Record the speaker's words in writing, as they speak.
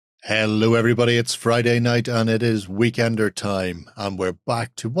Hello everybody, it's Friday night and it is Weekender time, and we're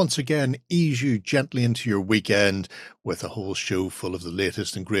back to once again ease you gently into your weekend with a whole show full of the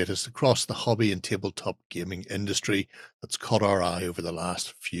latest and greatest across the hobby and tabletop gaming industry that's caught our eye over the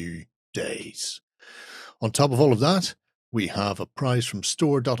last few days. On top of all of that, we have a prize from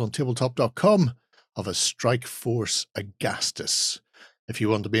store.ontabletop.com of a Strike Force Agastus. If you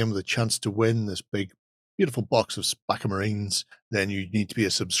want to be able the chance to win this big beautiful box of Spacamarines, then you need to be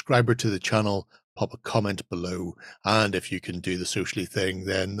a subscriber to the channel, pop a comment below, and if you can do the socially thing,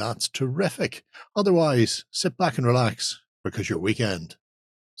 then that's terrific. Otherwise, sit back and relax, because your weekend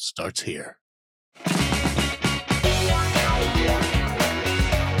starts here.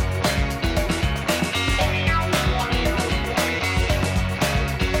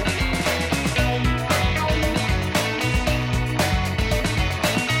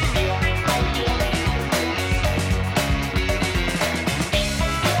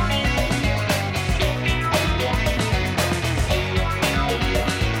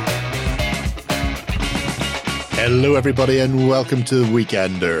 Hello, everybody, and welcome to The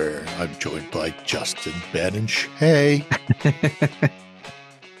Weekender. I'm joined by Justin, Ben, and Shay.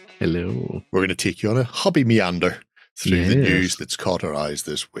 Hello. We're going to take you on a hobby meander through the news that's caught our eyes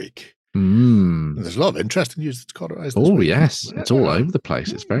this week. There's a lot of interesting news that's caught our eyes this week. Oh, yes. It's all over the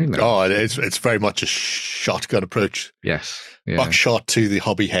place. It's very nice. Oh, it's very much a shotgun approach. Yes. Yeah. Buckshot to the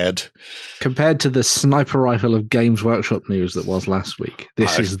hobby head. Compared to the sniper rifle of Games Workshop news that was last week,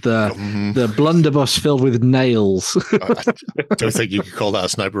 this is the blunderbuss filled with nails. I don't think you could call that a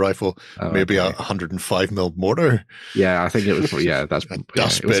sniper rifle. Maybe a 105mm mortar. Yeah, I think it was. Yeah, that's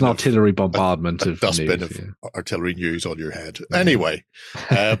it was an artillery bombardment of dustbin news, of artillery news on your head. Anyway,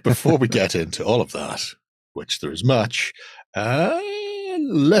 before we get into all of that, which there is much, a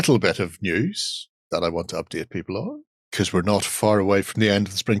little bit of news that I want to update people on, because we're not far away from the end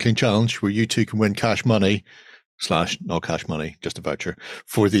of the Sprinkling Challenge, where you too can win cash money / not cash money, just a voucher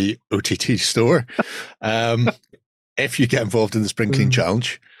for the OTT store. If you get involved in the Sprinkling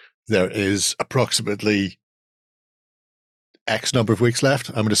Challenge, there is approximately X number of weeks left.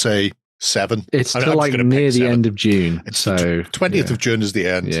 I'm going to say 7. It's still like near the end of June. So 20th of June is the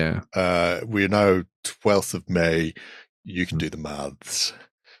end. Yeah. We're now 12th of May. You can do the maths.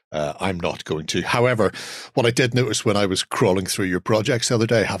 I'm not going to. However, what I did notice when I was crawling through your projects the other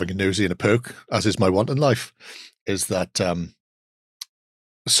day, having a nosy and a poke, as is my want in life, is that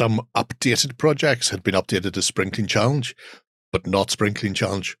some updated projects had been updated as Sprinkling Challenge, but not Sprinkling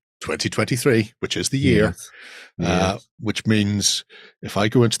Challenge 2023, which is the year. Yes. Which means if I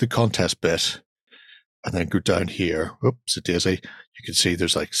go into the contest bit and then go down here, oops, a daisy, you can see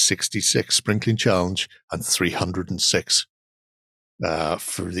there's like 66 Sprinkling Challenge and 306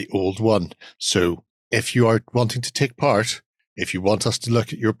 for the old one. So if you are wanting to take part, if you want us to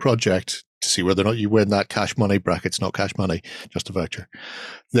look at your project to see whether or not you win that cash money, brackets not cash money, just a voucher,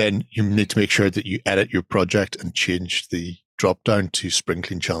 then you need to make sure that you edit your project and change the drop down to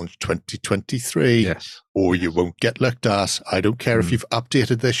Sprinkling Challenge 2023, yes, or you won't get looked at. I don't care if you've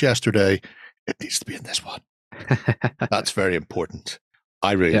updated this yesterday, it needs to be in this one. That's very important.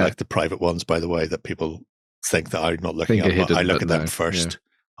 I really like the private ones, by the way, that people think that I'm not looking at, but I look at them first.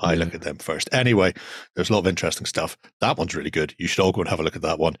 I look at them first. Anyway, there's a lot of interesting stuff. That one's really good. You should all go and have a look at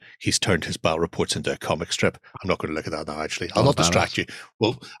that one. He's turned his battle reports into a comic strip. I'm not going to look at that now, actually. I'll not distract you.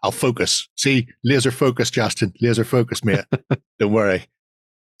 Well, I'll focus. See, laser focus, Justin. Laser focus, mate. Don't worry.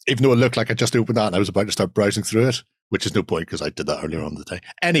 Even though it looked like I just opened that and I was about to start browsing through it, which is no point because I did that earlier on in the day.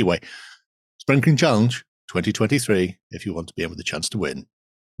 Anyway, Sprinkling Challenge 2023, if you want to be able the chance to win.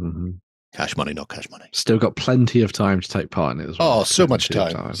 Cash money, not cash money. Still got plenty of time to take part in it as well. Oh, so much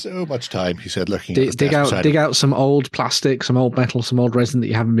time. So much time. He said, looking dig out some old plastic, some old metal, some old resin that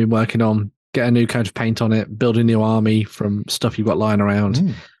you haven't been working on. Get a new coat of paint on it. Build a new army from stuff you've got lying around.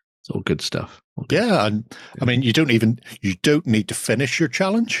 It's all good stuff. Yeah, and I mean, you don't need to finish your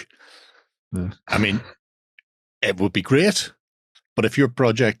challenge. I mean, it would be great, but if your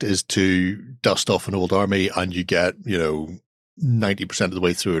project is to dust off an old army and you get, 90% of the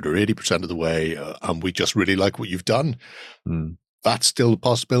way through it or 80% of the way, and we just really like what you've done, that's still a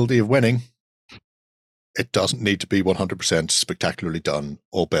possibility of winning. It doesn't need to be 100% spectacularly done,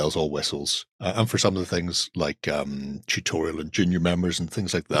 all bells, all whistles. And for some of the things like tutorial and junior members and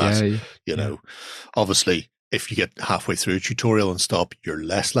things like that, obviously, if you get halfway through a tutorial and stop, you're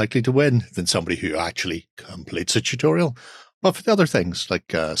less likely to win than somebody who actually completes a tutorial. But for the other things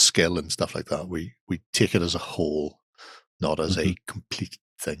like skill and stuff like that, we take it as a whole, not as a complete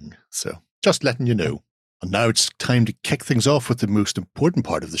thing. So just letting you know. And now it's time to kick things off with the most important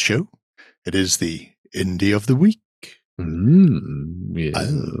part of the show. It is the Indie of the Week. Yeah.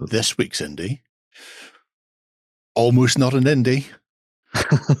 And this week's indie, almost not an indie.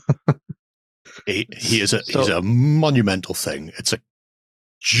 He's a monumental thing. It's a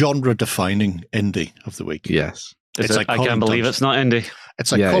genre-defining indie of the week. Yes. I can't believe it's not indie.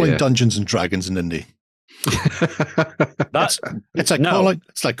 It's like calling Dungeons and Dragons an indie. It's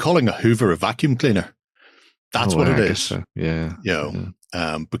like calling a Hoover a vacuum cleaner. That's what it is. So. Yeah.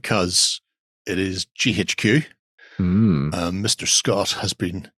 Because it is GHQ. Mr. Scott has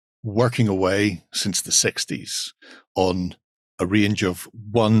been working away since the 60s on a range of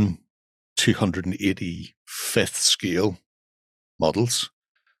 285th scale models,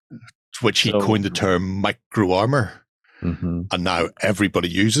 to which he coined the term micro armor. And now everybody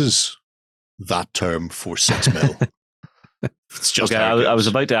uses that term for 6 mil. It's just I was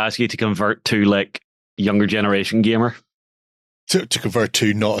about to ask you to convert to like younger generation gamer. To convert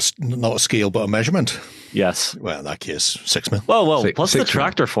to not a scale but a measurement. Yes. Well, in that case, 6 mil. Whoa! What's the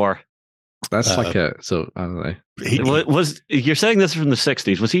tractor for? That's I don't know. You're saying this is from the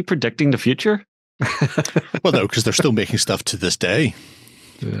 60s? Was he predicting the future? Well, no, because they're still making stuff to this day.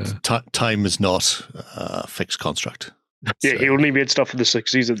 Yeah. Time is not a fixed construct. Yeah, he only made stuff in the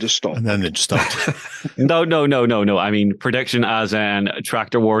 60s and just stopped. And then they just stopped. No. I mean, prediction as in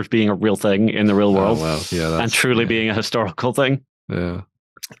tractor wars being a real thing in the real world. And truly being a historical thing. Yeah.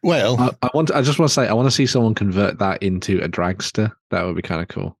 Well, I just want to say, I want to see someone convert that into a dragster. That would be kind of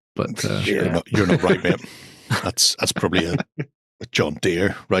cool. But you're not right, mate. That's probably a John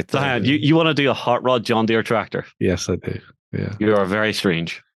Deere right there. So, you want to do a hot rod John Deere tractor? Yes, I do. Yeah. You are very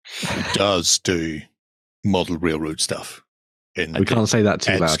strange. He does do model railroad stuff. We can't say that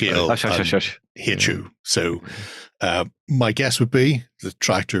too loud. Scale HU. So my guess would be the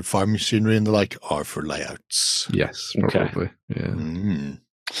tractor, farm machinery and the like are for layouts. Yes, probably. Yeah.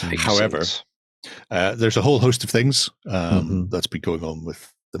 However, there's a whole host of things that's been going on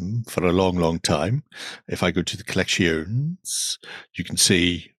with them for a long, long time. If I go to the collections, you can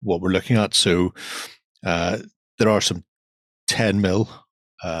see what we're looking at. So there are some 10 mil,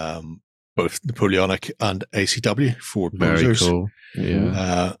 both Napoleonic and ACW for posers. Very cool.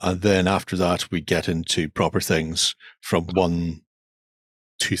 Yeah. And then after that, we get into proper things from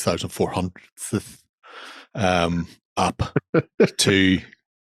 1/2400th up to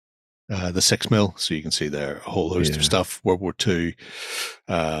the 6 mil. So you can see there a whole host of stuff, World War II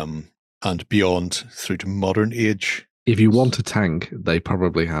and beyond through to modern age. If you want a tank, they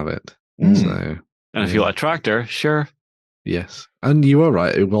probably have it. So, and if you want a tractor, sure. Yes. And you were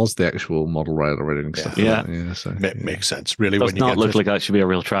right. It was the actual model railroad and stuff. Yeah. So, makes sense. Really, does not look like that should be a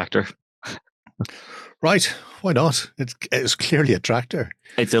real tractor. Right. Why not? It's clearly a tractor.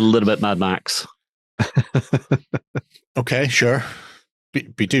 It's a little bit Mad Max. Okay, sure.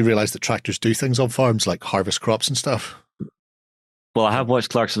 We do realize that tractors do things on farms like harvest crops and stuff. Well, I have watched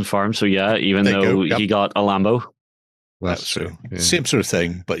Clarkson Farm, so yeah, even though he got a Lambo. That's true. Yeah. Same sort of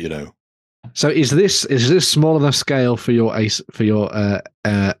thing, but So is this small enough scale for your ACW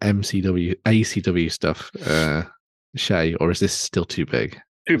stuff, Shay, or is this still too big?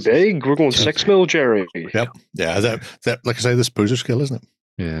 Too big? We're going 6 mil, Jerry. Yep. Yeah. That like I say, this poser skill, isn't it?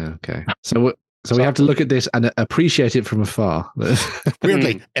 Yeah. Okay. So we have to look at this and appreciate it from afar.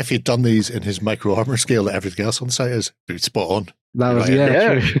 Weirdly, if he'd done these in his micro armor scale that everything else on the site is, it'd be spot on. That was True.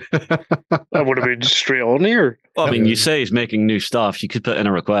 That would have been straight on here. Well, I mean, you say he's making new stuff. You could put in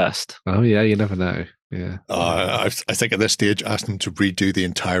a request. Oh yeah, you never know. Yeah. I think at this stage, ask them to redo the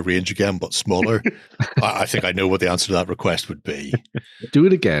entire range again, but smaller. I think I know what the answer to that request would be. Do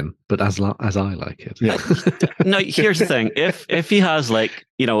it again, but as I like it. Yeah. No, here's the thing: if he has like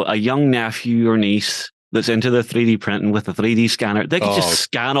a young nephew or niece that's into the 3D printing with a 3D scanner, they could just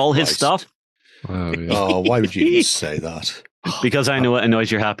scan all his stuff. Oh, yeah. Why would you even say that? Because I know it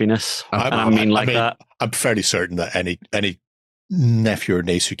annoys your happiness. I mean that. I'm fairly certain that any nephew or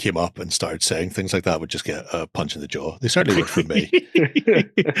niece who came up and started saying things like that would just get a punch in the jaw. They certainly would from me.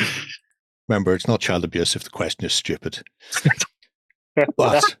 Remember, it's not child abuse if the question is stupid.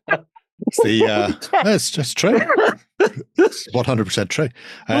 But it's just true. It's 100% true.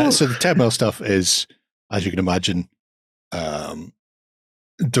 So the 10 mil stuff is, as you can imagine,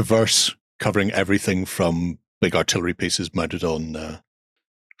 diverse, covering everything from big artillery pieces mounted on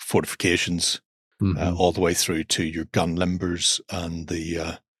fortifications, all the way through to your gun limbers and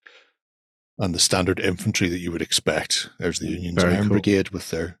the standard infantry that you would expect. There's the Union's Iron Brigade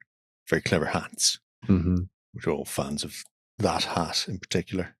with their very clever hats. We're all fans of that hat in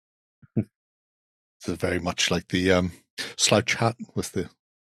particular. It's very much like the slouch hat with the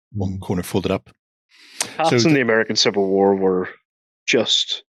one corner folded up. Hats in the American Civil War were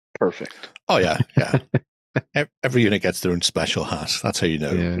just perfect. Oh yeah. Every unit gets their own special hat. That's how you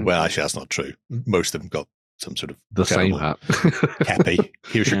know. Yeah. Well, actually, that's not true. Most of them got some sort of The same hat. Cappy.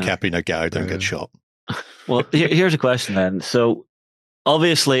 Here's your Yeah. cappy. Now go out there and get shot. Well, here's a question then. So,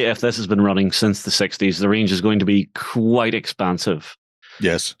 obviously, if this has been running since the 60s, the range is going to be quite expansive.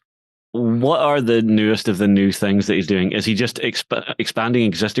 Yes. What are the newest of the new things that he's doing? Is he just expanding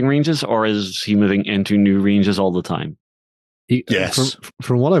existing ranges, or is he moving into new ranges all the time? Yes.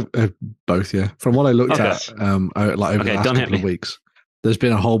 From what I've both, yeah. From what I looked Okay. at, over the last couple of weeks, there's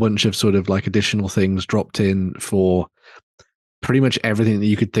been a whole bunch of sort of like additional things dropped in for pretty much everything that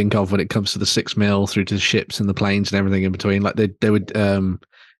you could think of when it comes to the 6 mil through to the ships and the planes and everything in between. Like they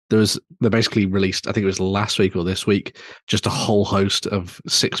basically released, I think it was last week or this week, just a whole host of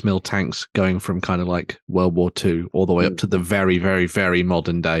 6 mil tanks going from kind of like World War II all the way up to the very, very, very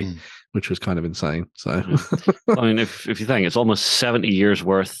modern day, which was kind of insane. So, I mean, if you think it's almost 70 years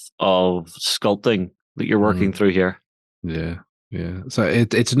worth of sculpting that you're working through here. Yeah. Yeah, so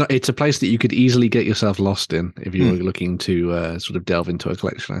it's a place that you could easily get yourself lost in if you were looking to sort of delve into a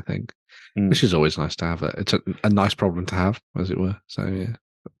collection, I think, which is always nice to have. It's a nice problem to have, as it were. So yeah,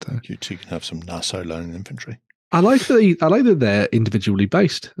 but, you two can have some Nassau line infantry. I like that they're individually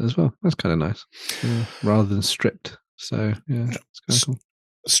based as well. That's kind of nice, rather than stripped. So yeah, it's kind of cool.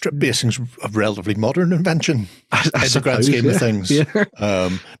 Strip basing's a relatively modern invention in the grand scheme of things. Yeah.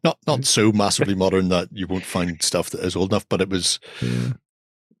 Not so massively modern that you won't find stuff that is old enough, but it was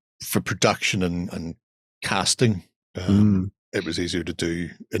for production and casting. It was easier to do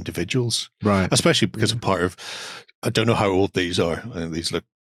individuals, right? Especially because of part of, I don't know how old these are. I think these look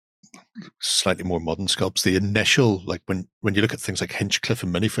slightly more modern sculpts. The initial, like when you look at things like Hinchcliffe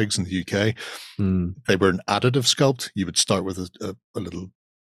and minifigs in the UK, they were an additive sculpt. You would start with a little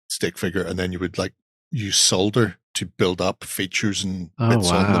stick figure, and then you would like use solder to build up features and bits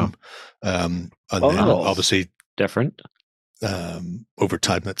on them. And then obviously different. Over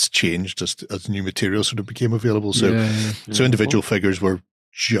time, that's changed as new materials sort of became available. So so individual figures were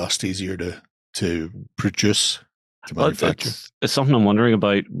just easier to produce. To manufacture. It's something I'm wondering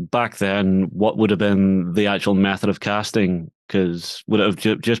about back then. What would have been the actual method of casting? Because would it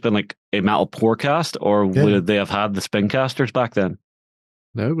have just been like a metal pour cast, or would they have had the spin casters back then?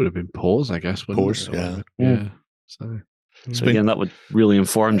 No, it would have been pores, I guess. Pores, yeah. So again, that would really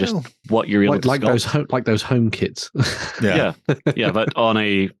inform just what you're able to sculpt. like those home kits. yeah, but on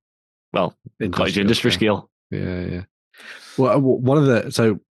a cottage industry scale. Yeah. Well, one of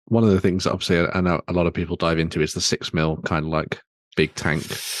the things, obviously, I know a lot of people dive into is the 6 mil kind of like big tank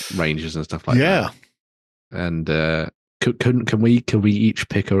ranges and stuff like that. And can we each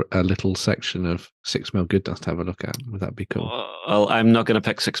pick a little section of 6 mil good dust to have a look at? Would that be cool? Well, I'm not going to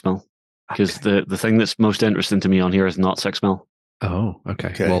pick 6 mil because the thing that's most interesting to me on here is not 6 mil. Oh,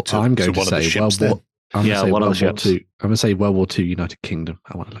 okay. Well, I'm going to say one of the ships. I'm going to say World War II United Kingdom.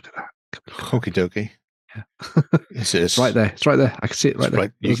 I want to look at that. Okie dokie. Yeah. It's right there. It's right there. I can see it right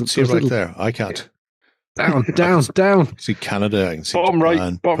there. You can see it right there. I can't. Down. I can see Canada. I can see bottom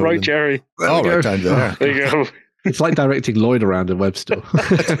Japan, bottom right, Jerry. Oh, right down there. There you go. It's like directing Lloyd around a web store.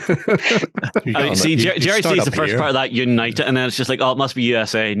 See, Jerry sees the first part of that United, and then it's just like, oh, it must be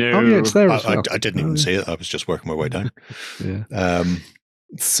USA. No, it's there as well. I didn't even see it. I was just working my way down. Yeah.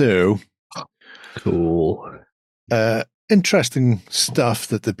 So cool. Interesting stuff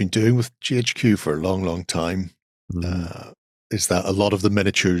that they've been doing with GHQ for a long, long time is that a lot of the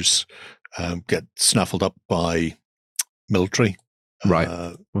miniatures get snaffled up by military.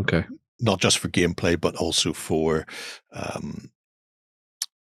 Right. Okay. Not just for gameplay, but also for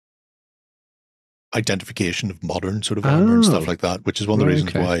identification of modern sort of armor and stuff like that, which is one of the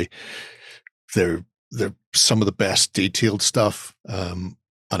reasons why they're some of the best detailed stuff.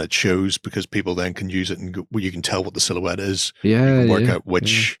 And it shows because people then can use it and you can tell what the silhouette is. Yeah, you can work out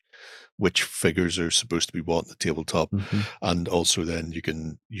which figures are supposed to be what in the tabletop, and also then you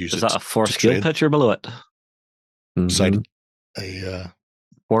can use it. Is that a 4-scale picture below it? Beside a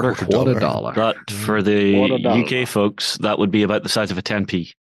quarter dollar. That for the UK folks, that would be about the size of a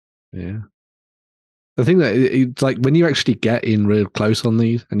 10p. Yeah. The thing that it's like when you actually get in real close on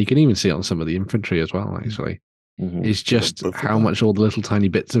these, and you can even see it on some of the infantry as well, actually. It's just how much all the little tiny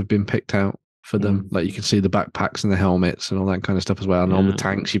bits have been picked out for them. Like you can see the backpacks and the helmets and all that kind of stuff as well. And on the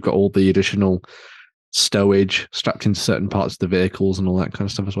tanks, you've got all the additional stowage strapped into certain parts of the vehicles and all that kind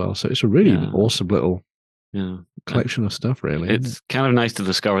of stuff as well. So it's a really awesome little collection of stuff, really. It's kind of nice to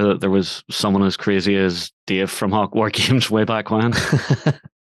discover that there was someone as crazy as Dave from Wargames way back when.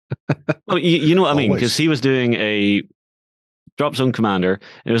 Well, you know what I mean? Because he was doing a drop zone commander,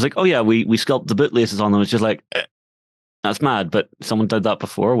 and it was like, oh yeah, we sculpt the bootlaces on them. It's just like, that's mad, but someone did that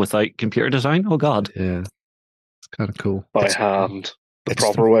before without computer design. Oh god. Yeah. kind of cool. By hand, the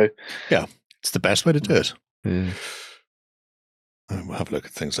proper way. Yeah, it's the best way to do it. Yeah. And we'll have a look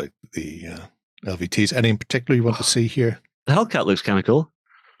at things like the LVTs. Any in particular you want to see here? The Hellcat looks kind of cool.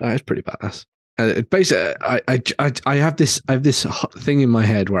 It's pretty badass. Basically, I have this thing in my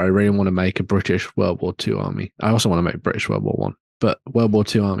head where I really want to make a British World War II army. I also want to make a British World War One, but World War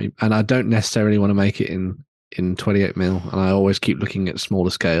II army, and I don't necessarily want to make it in 28 mil. And I always keep looking at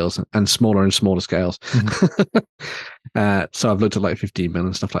smaller scales and smaller scales. Mm-hmm. So I've looked at like 15 mil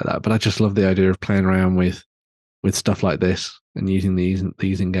and stuff like that. But I just love the idea of playing around with stuff like this and using these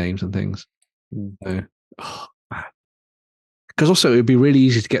in games and things. Because also it would be really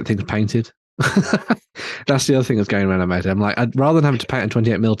easy to get things painted. That's the other thing that's going around in my head. I'm like, rather than having to paint a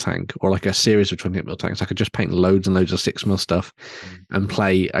 28 mil tank or like a series of 28 mil tanks, I could just paint loads and loads of 6 mil stuff and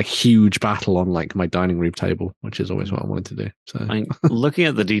play a huge battle on like my dining room table, which is always what I wanted to do. So I mean, looking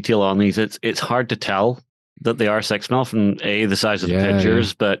at the detail on these, it's hard to tell that they are 6 mil from the size of the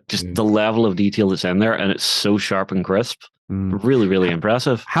pictures, but just the level of detail that's in there, and it's so sharp and crisp. Really, really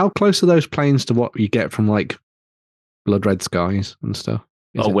impressive. How close are those planes to what you get from like Blood Red Skies and stuff?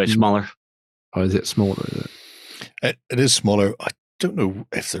 Way smaller. Or is it smaller? Is it is smaller. I don't know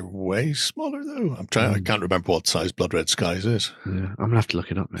if they're way smaller though. I can't remember what size Blood Red Skies is. Yeah, I'm gonna have to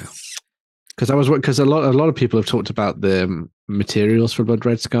look it up now. Because a lot of people have talked about the materials for Blood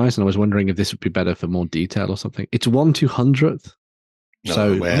Red Skies, and I was wondering if this would be better for more detail or something. It's 1/200th.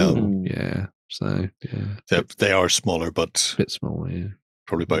 So yeah. So yeah, they are smaller, but a bit smaller. Yeah,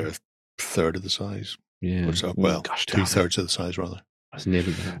 probably about a third of the size. Yeah, gosh, 2/3 of the size rather. That's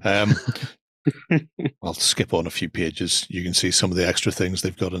nearly there. I'll skip on a few pages. You can see some of the extra things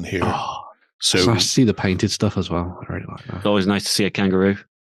they've got in here. So it's nice to see the painted stuff as well. I really like that. It's always nice to see a kangaroo.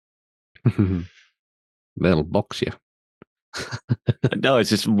 They'll box you. No, it's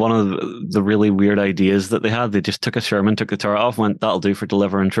just one of the really weird ideas that they had. They just took a Sherman, took the turret off, went, that'll do for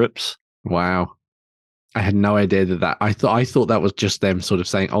delivering troops. Wow. I had no idea that I thought that was just them sort of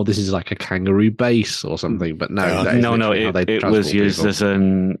saying, "Oh, this is like a kangaroo base or something." But no, it was used as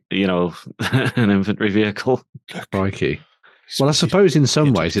an infantry vehicle. Crikey. Well, I suppose in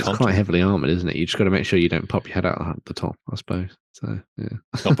some ways it's quite heavily armored, isn't it? You just got to make sure you don't pop your head out at the top, I suppose. So yeah,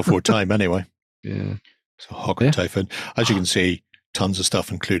 not before time anyway. Yeah. So Hawker Typhoon, as you can see, tons of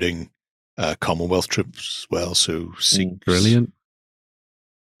stuff, including Commonwealth troops as well. So brilliant.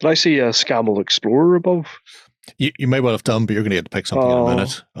 Did I see a Scamble Explorer above? You may well have done, but you're going to get to pick something in a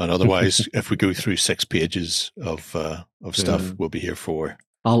minute. And otherwise, if we go through 6 pages of stuff, we'll be here for.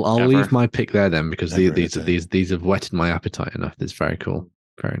 I'll leave my pick there then, because these have whetted my appetite enough. It's very cool,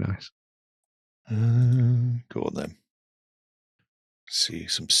 very nice. Go on then. See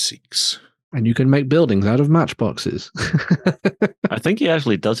some Sikhs. And you can make buildings out of matchboxes. I think he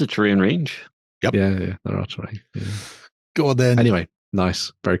actually does a terrain range. Yep. Yeah, there are terrain. Yeah. Go on then. Anyway,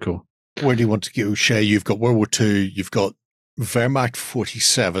 nice, very cool. Where do you want to go, Shay? You've got World War II, you've got Wehrmacht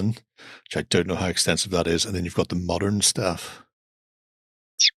 47, which I don't know how extensive that is, and then you've got the modern stuff.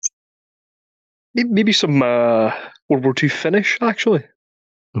 Maybe some World War II Finnish, actually.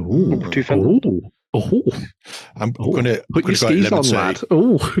 Ooh. World War II Finland. I'm going to put your skis on, lad.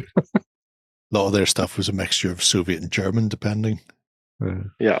 Oh. A lot of their stuff was a mixture of Soviet and German, depending.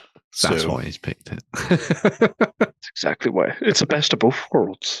 Yeah. That's why he's picked it. That's exactly why. It's the best of both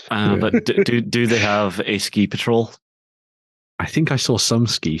worlds. But do they have a ski patrol? I think I saw some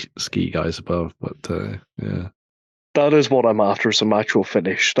ski guys above, but yeah. That is what I'm after, some actual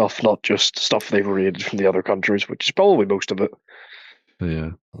Finnish stuff, not just stuff they've raided from the other countries, which is probably most of it. Yeah.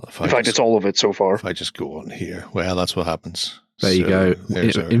 In fact, it's all of it so far. If I just go on here, well, that's what happens. There you go.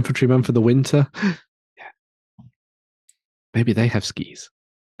 Infantryman for the winter. Yeah. Maybe they have skis.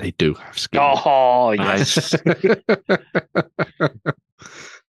 They do have skis. Oh, yes.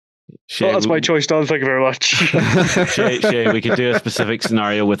 That's my choice, Don. Thank you very much. Shay, we could do a specific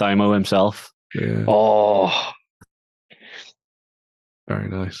scenario with Imo himself. Yeah. Oh. Very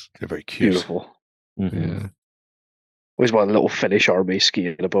nice. They're very cute. Beautiful. Mm-hmm. Yeah. Always want a little Finnish army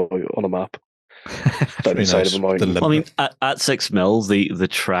skiing about on a map. Down the side of a mountain. I mean, at 6 mil, the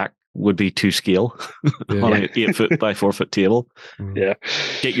track would be to scale on an 8 foot by 4 foot table. Yeah.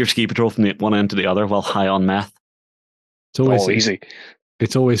 Get your ski patrol from the one end to the other while high on meth. It's always easy.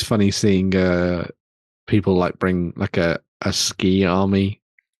 It's always funny seeing people like bring like a ski army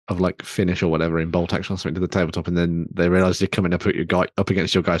of like Finnish or whatever in bolt action or something to the tabletop, and then they realize you're coming up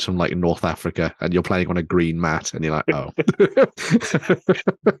against your guys from like North Africa, and you're playing on a green mat, and you're like, oh.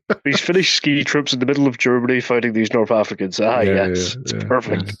 These Finnish ski troops in the middle of Germany fighting these North Africans. It's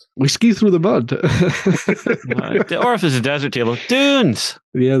perfect. Yeah. We ski through the mud. Or if there's a desert table, dunes.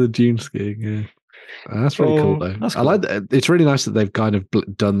 Yeah, the dune skiing. Yeah. That's really cool, though. That's cool. I like that. It's really nice that they've kind of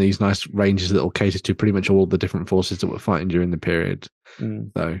done these nice ranges that will cater to pretty much all the different forces that were fighting during the period.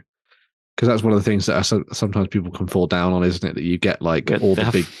 Though, because that's one of the things that sometimes people can fall down on, isn't it? That you get like all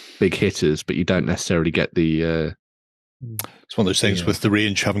the big hitters, but you don't necessarily get the. It's one of those things with the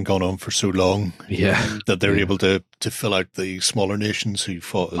range having gone on for so long. Yeah, that they're able to fill out the smaller nations who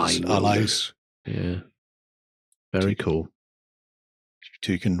fought as allies. Yeah, very cool.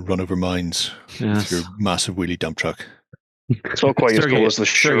 So you can run over mines with your massive wheelie dump truck. It's not quite as cool as the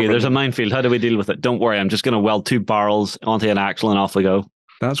Sherman. There's a minefield. How do we deal with it? Don't worry, I'm just going to weld 2 barrels onto an axle and off we go.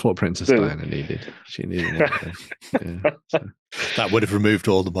 That's what Princess Diana needed. She needed it. That would have removed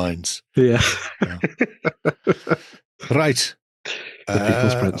all the mines. Yeah. Right. The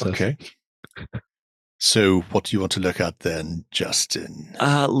People's Princess. Okay. So what do you want to look at then, Justin?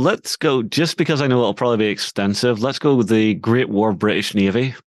 Let's go, just because I know it'll probably be extensive, let's go with the Great War British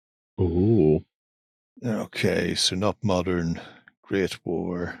Navy. Ooh. Okay, so not modern, Great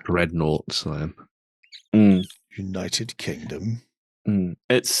War. Dreadnoughts then. United Kingdom.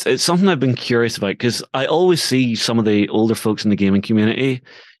 It's something I've been curious about, because I always see some of the older folks in the gaming community,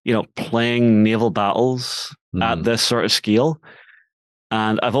 playing naval battles at this sort of scale.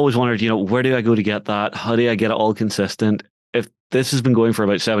 And I've always wondered, where do I go to get that? How do I get it all consistent? If this has been going for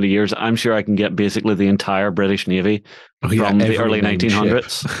about 70 years, I'm sure I can get basically the entire British Navy from the early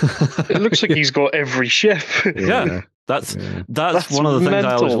 1900s. It looks like he's got every ship. Yeah, that's one of the things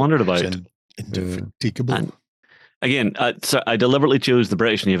I always wondered about. Indefatigable. And again, so I deliberately chose the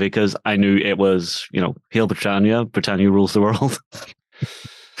British Navy because I knew it was, Hail Britannia, Britannia rules the world.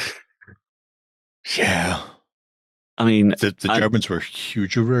 Yeah. I mean, the Germans were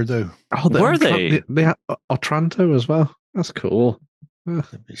huge over there, though. Oh, were they? They had Otranto as well. That's cool.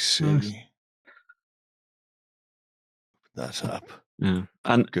 Let me see. Nice. That's up. Yeah,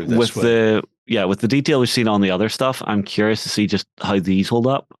 and with the detail we've seen on the other stuff, I'm curious to see just how these hold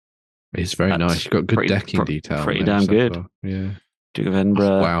up. It's very nice. You've got good decking detail. Pretty damn good. Well. Yeah. Duke of Edinburgh.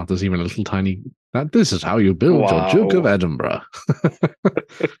 Oh, wow, there's even a little tiny. This is how you build your Duke of Edinburgh.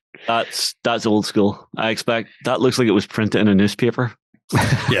 That's old school. I expect that looks like it was printed in a newspaper.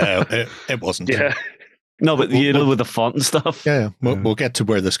 Yeah, it wasn't. Yeah. No, but with the font and stuff. Yeah, we'll get to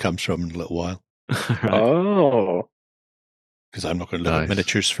where this comes from in a little while. Right. Oh. Because I'm not going to look at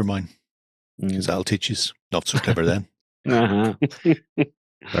miniatures for mine. Because I'll teach you. Not so clever then.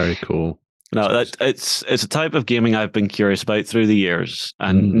 Very cool. No, it's a type of gaming I've been curious about through the years,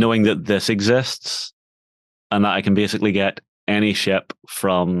 and knowing that this exists, and that I can basically get any ship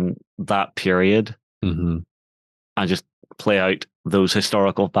from that period, and just play out those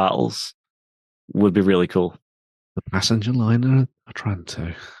historical battles would be really cool. The passenger liner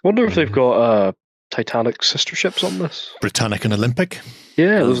Otranto. Wonder if they've got Titanic sister ships on this. Britannic and Olympic.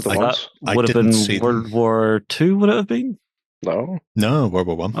 Yeah, those are the ones. That would have been World War II. Would it have been? No, World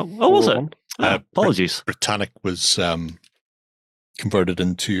War One. Oh, was it? Apologies. Britannic was converted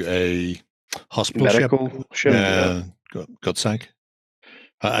into a hospital medical ship. Got sank.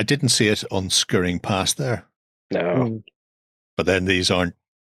 I didn't see it on scurrying past there. No. But then these aren't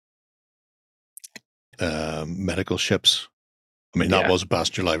medical ships. I mean, that was a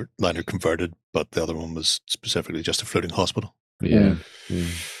passenger liner converted, but the other one was specifically just a floating hospital. Yeah.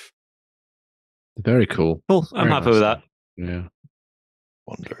 Very cool. Cool. I'm happy with that. Yeah.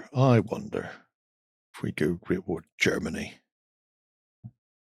 I wonder if we go Great War Germany.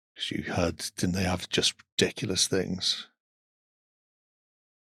 Because didn't they have just ridiculous things?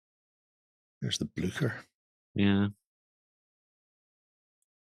 There's the Blucher. Yeah.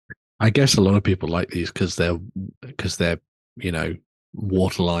 I guess a lot of people like these because they're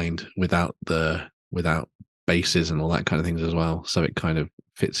waterlined without bases and all that kind of things as well. So it kind of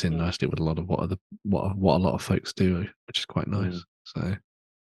fits in nicely with a lot of what a lot of folks do, which is quite nice. So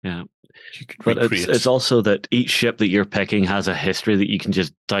yeah, but it's also that each ship that you're picking has a history that you can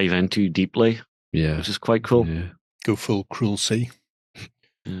just dive into deeply. Yeah, which is quite cool. Yeah. Go full Cruel Sea.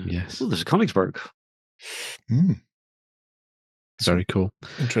 Yes. Oh, there's a Königsberg. Very cool.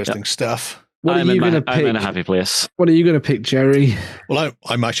 Interesting stuff. I'm in a happy place. What are you going to pick, Jerry? Well,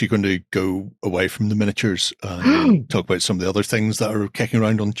 I'm actually going to go away from the miniatures and talk about some of the other things that are kicking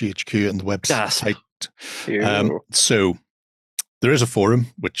around on GHQ and the website. So there is a forum,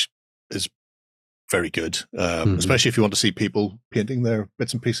 which is very good, especially if you want to see people painting their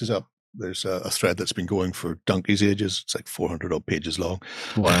bits and pieces up. There's a thread that's been going for donkey's ages. It's like 400 odd pages long.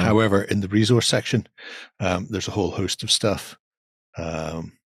 Wow. However, in the resource section, there's a whole host of stuff.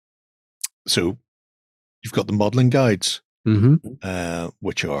 So you've got the modeling guides,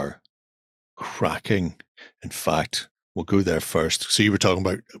 which are cracking. In fact, we'll go there first. So you were talking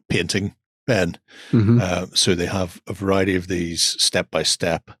about painting Ben. Mm-hmm. So they have a variety of these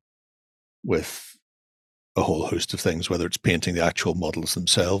step-by-step with a whole host of things, whether it's painting the actual models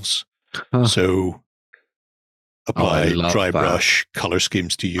themselves. So apply dry brush, color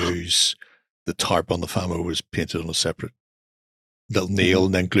schemes to use. The tarp on the Famo was painted on a separate little nail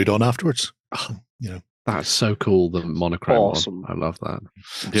and then glued on afterwards. That's so cool, the monochrome awesome. one. I love that.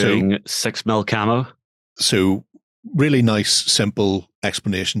 Doing 6mm camo. So really nice, simple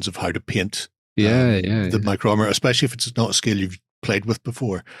explanations of how to paint the micro armor, especially if it's not a scale you've played with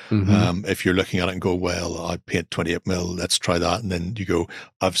before. If you're looking at it and go, well, I paint 28mm, let's try that. And then you go,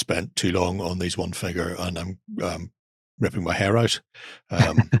 I've spent too long on these one figure and I'm ripping my hair out.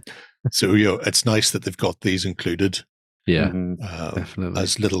 So, it's nice that they've got these included. Yeah, definitely.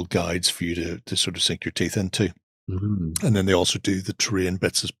 As little guides for you to sort of sink your teeth into. And then they also do the terrain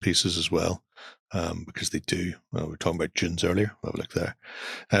bits as pieces as well, because they do, we were talking about dunes earlier, have a look there.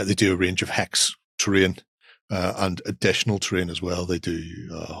 They do a range of hex terrain and additional terrain as well. They do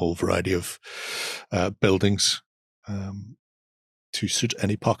a whole variety of buildings to suit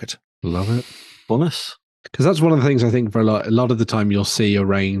any pocket. Love it. Bonus. Because that's one of the things I think for a lot of the time you'll see a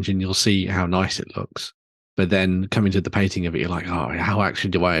range and you'll see how nice it looks. But then coming to the painting of it, you're like, oh, how actually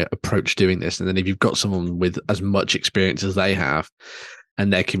do I approach doing this? And then if you've got someone with as much experience as they have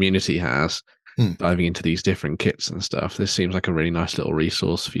and their community has, diving into these different kits and stuff, this seems like a really nice little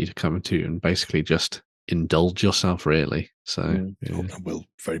resource for you to come to and basically just indulge yourself, really. So I will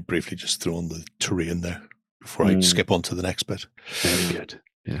very briefly just throw on the terrain there before I skip on to the next bit. Very good.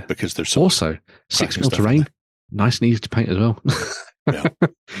 Yeah. Because there's some also 6mm terrain, nice and easy to paint as well. Yeah.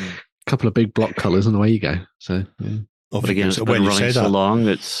 Couple of big block colours and away you go. So, but again, it's been running so long.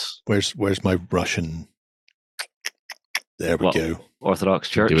 It's where's my Russian? There we go. Orthodox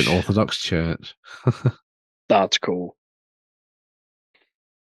Church. Doing Orthodox Church. That's cool.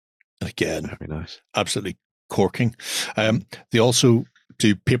 Again, very nice. Absolutely corking. They also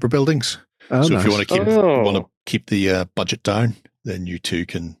do paper buildings. Oh, so nice. if you want to keep the budget down, then you too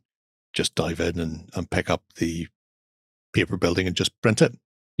can just dive in and pick up the paper building and just print it.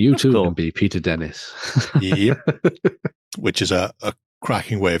 You too can be Peter Dennis. Yep. Which is a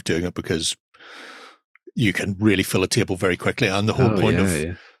cracking way of doing it because you can really fill a table very quickly. And the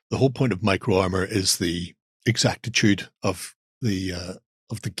whole point of micro armor is the exactitude of the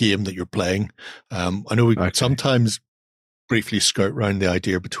game that you're playing. I know we sometimes briefly skirt around the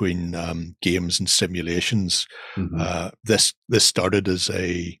idea between games and simulations. This started as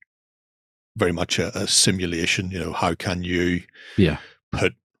very much a simulation. How can you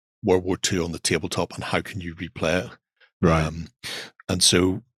put World War II on the tabletop and how can you replay it? Right. And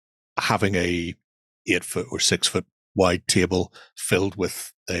so having a 8-foot or 6-foot wide table filled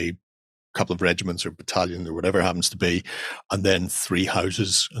with a couple of regiments or battalion or whatever it happens to be, and then 3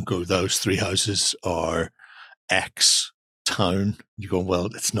 houses, and go, those 3 houses are X town. You go, well,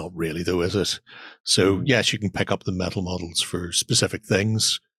 it's not really though, is it? So yes, you can pick up the metal models for specific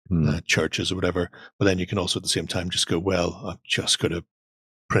things, churches or whatever, but then you can also at the same time just go, well, I'm just going to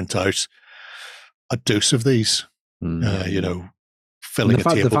print out a dose of these, filling a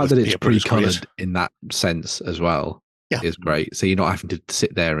table. The fact that it's pre-colored in that sense as well is great. So you're not having to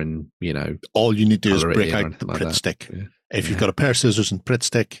sit there and, all you need to do is break out the Pritt stick. Yeah. If you've got a pair of scissors and Pritt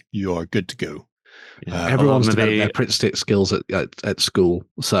stick, you are good to go. Everyone's developed their Pritt stick skills at school.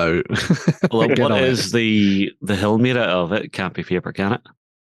 So what is the hill made out of? It can't be paper, can it?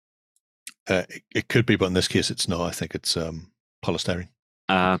 It could be, but in this case it's not. I think it's polystyrene.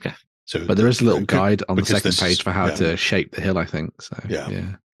 Okay. So, but there is a little guide on the second page for how to shape the hill, I think. So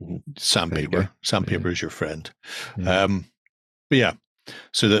sandpaper. Sandpaper is your friend. But yeah,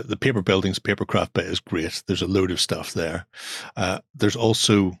 so the paper buildings, papercraft bit is great. There's a load of stuff there. There's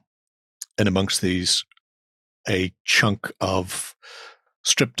also in amongst these a chunk of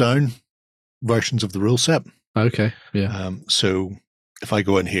stripped down versions of the rule set. Okay. Yeah. So if I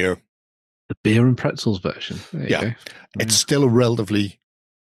go in here, the beer and pretzels version. There you go. It's still a relatively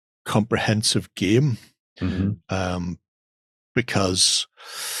comprehensive game, because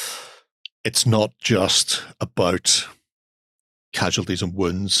it's not just about casualties and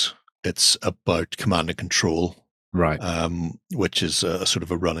wounds. It's about command and control, right? Which is a sort of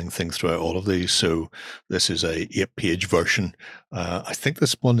a running thing throughout all of these. So this is a 8-page version. I think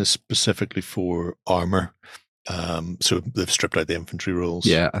this one is specifically for armor. So they've stripped out the infantry rules.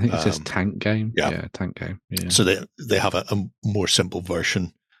 Yeah, I think it says tank game. Yeah, tank game. Yeah. So they have a more simple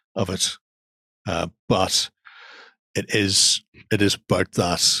version of it, but it is about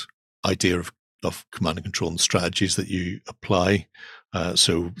that idea of command and control and strategies that you apply.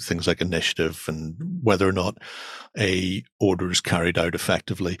 So things like initiative and whether or not a order is carried out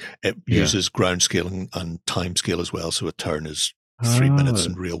effectively. It uses ground scale and time scale as well. So a turn is 3 minutes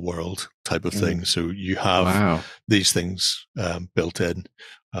in real world type of thing. So you have these things built in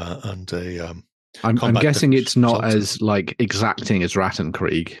and a I'm guessing it's not as like exacting as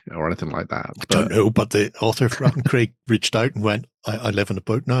Rattenkrieg or anything like that. I don't know, but the author of Rattenkrieg reached out and went, I live in a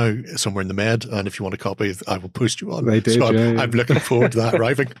boat now somewhere in the Med, and if you want a copy, I will post you on. They did, so I'm looking forward to that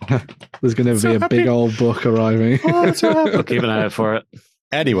arriving. There's going to be a big old book arriving. I'll keep an eye out for it.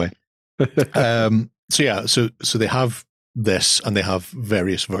 Anyway, so they have this, and they have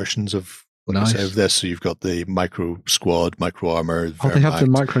various versions of of this. So you've got the micro squad, micro armor. They have the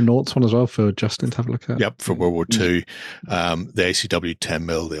Micronauts one as well for Justin to have a look at. Yep, for World War II. The ACW 10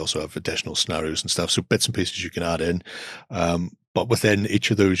 mil, they also have additional scenarios and stuff. So bits and pieces you can add in. But within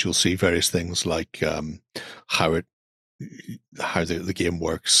each of those, you'll see various things like how the game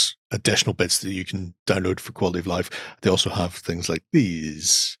works, additional bits that you can download for quality of life. They also have things like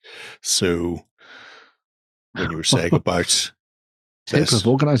these. So when you were saying about table of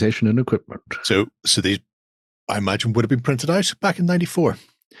organization and equipment. So these, I imagine, would have been printed out back in '94.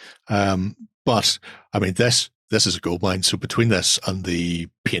 But I mean, this is a goldmine. So between this and the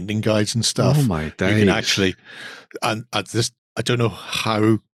painting guides and stuff, oh my days, you can actually, and this, I don't know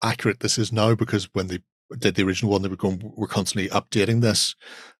how accurate this is now, because when they did the original one, they were constantly updating this.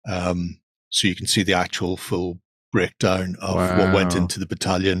 So you can see the actual full breakdown of what went into the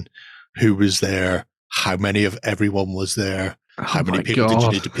battalion, who was there, how many of everyone was there. How many people did you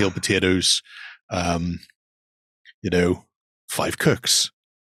need to peel potatoes? 5 cooks.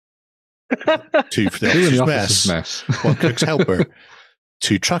 2 for the officer's mess. 1 cook's helper.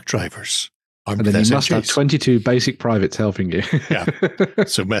 2 truck drivers. And then you must have 22 basic privates helping you. Yeah.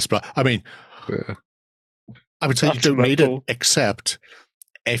 So I mean, I would say you don't need it, except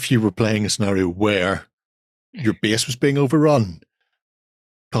if you were playing a scenario where your base was being overrun,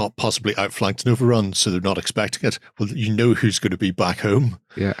 possibly outflanked and overrun, so they're not expecting it. Well, you know who's going to be back home.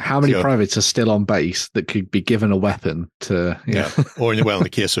 Yeah, how many privates are still on base that could be given a weapon to? Or in the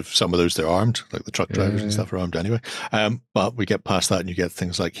case of some of those, they're armed, like the truck drivers and stuff are armed anyway. But we get past that, and you get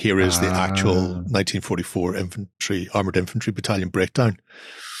things like here is the actual 1944 armored infantry battalion breakdown,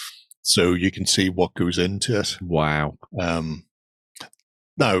 so you can see what goes into it. Wow.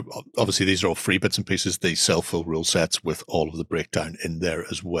 Now, obviously, these are all free bits and pieces. They sell full rule sets with all of the breakdown in there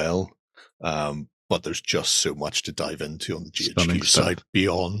as well. But there's just so much to dive into on the GHQ side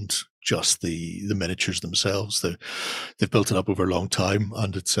beyond just the miniatures themselves. They've built it up over a long time,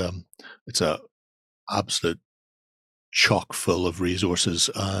 and it's a absolute chock full of resources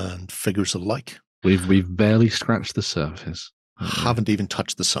and figures alike. We've barely scratched the surface. Haven't even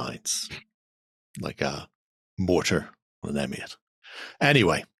touched the sides, like a mortar on an M8.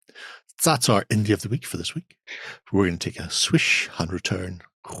 Anyway, that's our Indie of the Week for this week. We're going to take a swish and return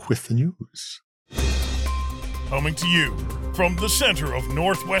with the news. Coming to you from the center of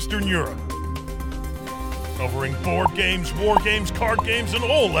Northwestern Europe. Covering board games, war games, card games, and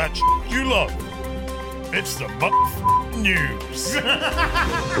all that you love. It's the news.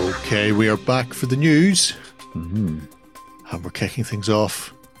 Okay, we are back for the news. Mm-hmm. And we're kicking things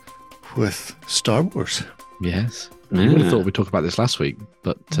off with Star Wars. Yes. I would have thought we'd talk about this last week,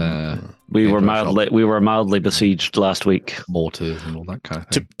 but we were mildly besieged last week. Mortars and all that kind of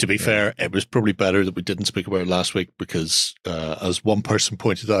thing. To be fair, it was probably better that we didn't speak about it last week because, as one person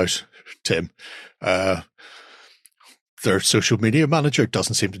pointed out, Tim, their social media manager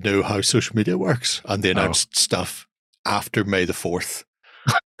doesn't seem to know how social media works, and they announced stuff after May the 4th.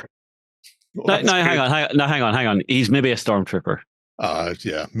 Hang on. He's maybe a stormtrooper.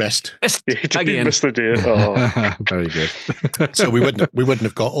 Missed. Again. Missed the date. Oh. Very good. So we wouldn't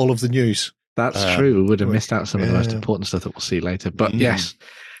have got all of the news. That's true. We would have missed out some of the most important stuff that we'll see later. But yes,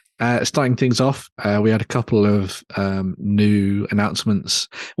 starting things off, we had a couple of new announcements.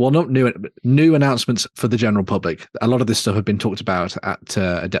 Well, not new announcements for the general public. A lot of this stuff had been talked about at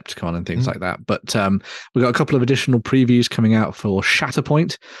Adepticon and things like that. But we got a couple of additional previews coming out for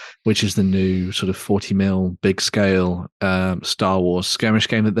Shatterpoint, which is the new sort of 40 mil big scale Star Wars skirmish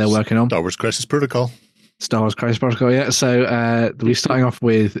game that they're working on. Star Wars Crisis Protocol. Star Wars Crisis Protocol, yeah. So we're starting off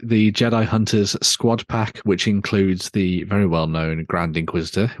with the Jedi Hunters Squad Pack, which includes the very well-known Grand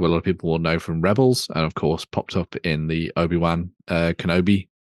Inquisitor, who a lot of people will know from Rebels, and of course popped up in the Obi-Wan Kenobi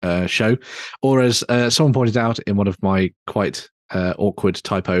show. Or as someone pointed out in one of my quite awkward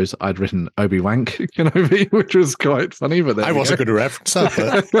typos, I'd written Obi-Wank Kenobi, which was quite funny. But I wasn't going to reference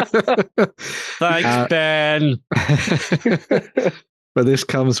that. But... Thanks, Ben. But this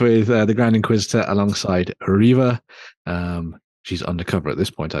comes with the Grand Inquisitor alongside Riva, she's undercover at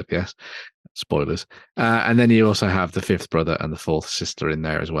this point, I guess. Spoilers. And then you also have the fifth brother and the fourth sister in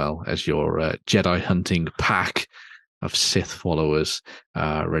there as well as your Jedi hunting pack of Sith followers,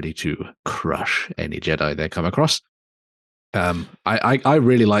 ready to crush any Jedi they come across. I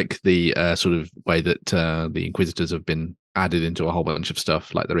really like the sort of way that the Inquisitors have been added into a whole bunch of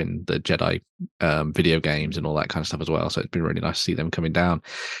stuff, like they're in the Jedi video games and all that kind of stuff as well. So it's been really nice to see them coming down.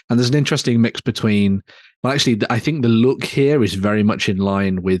 And there's an interesting mix between, well, actually, I think the look here is very much in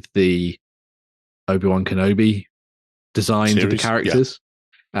line with the Obi-Wan Kenobi designs of the characters,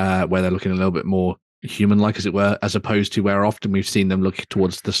 where they're looking a little bit more human-like, as it were, as opposed to where often we've seen them look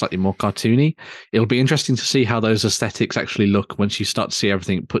towards the slightly more cartoony. It'll be interesting to see how those aesthetics actually look once you start to see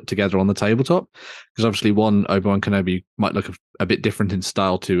everything put together on the tabletop, because obviously one Obi-Wan Kenobi might look a bit different in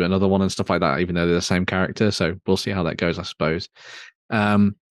style to another one and stuff like that, even though they're the same character. So we'll see how that goes, I suppose.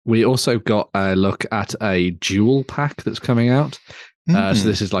 We also got a look at a duel pack that's coming out. So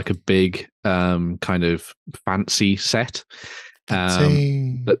this is like a big kind of fancy set.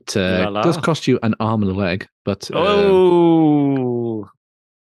 That does cost you an arm and a leg, but sorry,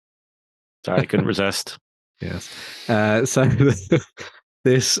 I couldn't resist. Yes. So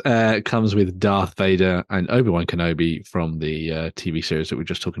this comes with Darth Vader and Obi-Wan Kenobi from the TV series that we were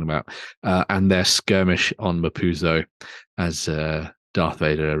just talking about, and their skirmish on Mapuzo, as Darth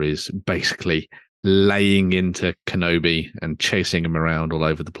Vader is basically laying into Kenobi and chasing him around all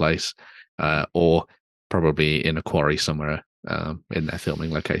over the place, or probably in a quarry somewhere in their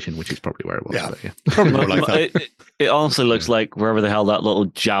filming location, which is probably where it was. Yeah, probably more like that. It honestly looks like wherever the hell that little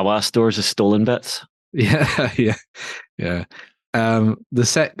Jawa stores his stolen bits. Yeah. The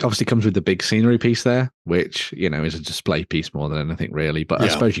set obviously comes with the big scenery piece there, which, you know, is a display piece more than anything really. But I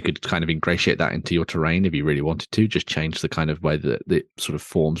suppose you could kind of ingratiate that into your terrain if you really wanted to, just change the kind of way that it sort of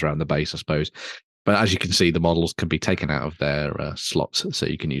forms around the base, I suppose. But as you can see, the models can be taken out of their slots, so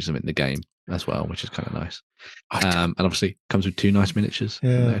you can use them in the game as well, which is kind of nice. And obviously comes with 2 nice miniatures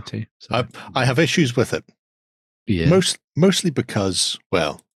there too. So. I have issues with it. Yeah. Mostly because,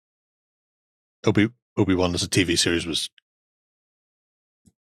 well, Obi-Wan as a TV series was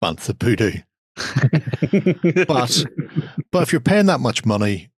bantha poodoo. but if you're paying that much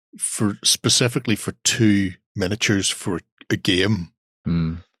money specifically for 2 miniatures for a game,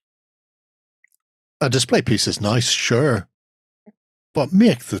 a display piece is nice, sure, but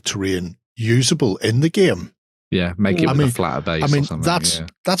make the terrain usable in the game. Yeah, make it with a flatter base. I mean, or something.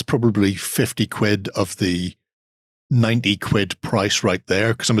 that's probably 50 quid of the 90 quid price right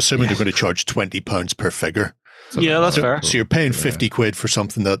there, because I'm assuming they're going to charge £20 per figure. That's fair. So you're paying 50 quid for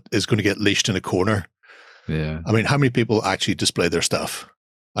something that is going to get leashed in a corner. Yeah. I mean, how many people actually display their stuff,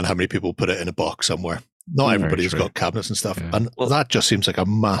 and how many people put it in a box somewhere? Not everybody's got cabinets and stuff, and that just seems like a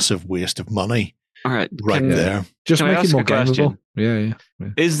massive waste of money. All right, there. Just make it more gameable. Yeah.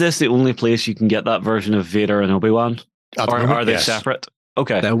 Is this the only place you can get that version of Vader and Obi-Wan, or are they separate?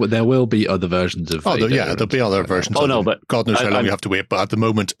 Okay, there will be other versions of. Vader there'll be other versions. Oh no, but God knows how long you have to wait. But at the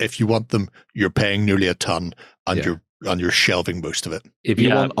moment, if you want them, you're paying nearly a ton, and you're shelving most of it. If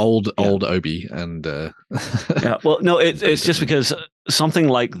you want old Obi and well, no, it's just because something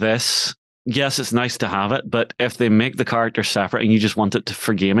like this. Yes, it's nice to have it, but if they make the character separate and you just want it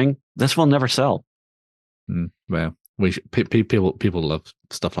for gaming, this will never sell. Well, people love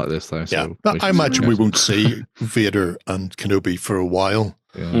stuff like this, though. So I imagine we won't see Vader and Kenobi for a while,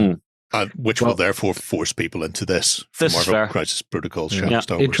 which will therefore force people into this. Marvel Crisis Protocol. Star Wars.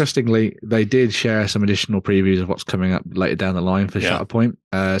 Interestingly, they did share some additional previews of what's coming up later down the line for Shatterpoint.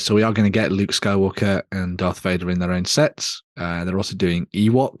 So we are going to get Luke Skywalker and Darth Vader in their own sets. They're also doing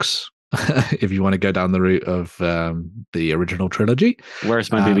Ewoks. If you want to go down the route of the original trilogy.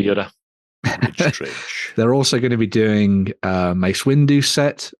 Where's my baby Yoda? They're also going to be doing Mace Windu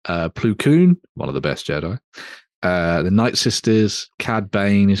set, Plo Koon, one of the best Jedi. The Night Sisters, Cad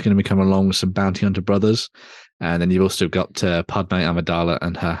Bane is going to be coming along with some Bounty Hunter brothers. And then you've also got Padme Amidala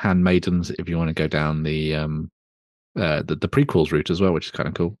and her handmaidens if you want to go down the prequels route as well, which is kind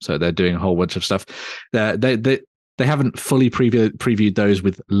of cool. So they're doing a whole bunch of stuff. They haven't fully previewed those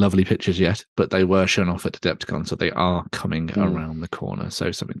with lovely pictures yet, but they were shown off at Adepticon, so they are coming around the corner.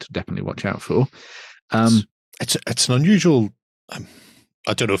 So something to definitely watch out for. It's an unusual.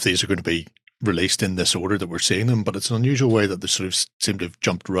 I don't know if these are going to be released in this order that we're seeing them, but it's an unusual way that they sort of seem to have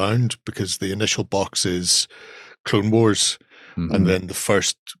jumped around, because the initial box is Clone Wars, and then the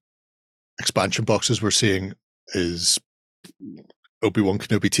first expansion boxes we're seeing is Obi-Wan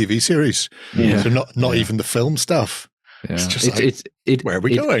Kenobi TV series. So not even the film stuff. It's just where are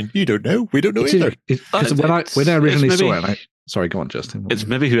we going? You don't know. We don't know either. Because when I originally saw it, Sorry, go on, Justin. It's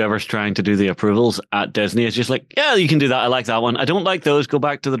maybe whoever's trying to do the approvals at Disney is just like, yeah, you can do that. I like that one. I don't like those. Go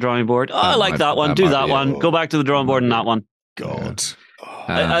back to the drawing board. Oh, I like that one. Do that one. Go back to the drawing board and that one. God.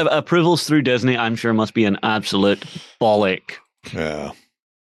 Approvals through Disney, I'm sure, must be an absolute bollock. Yeah.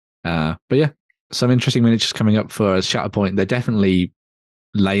 But yeah, some interesting miniatures coming up for Shatterpoint. They're definitely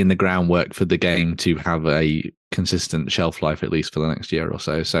laying the groundwork for the game to have a consistent shelf life, at least for the next year or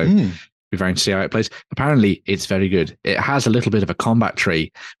so. So be very interesting to see how it plays. Apparently, it's very good. It has a little bit of a combat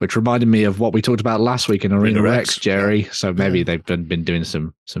tree, which reminded me of what we talked about last week in Arena Rex, Jerry. Yeah. So maybe they've been doing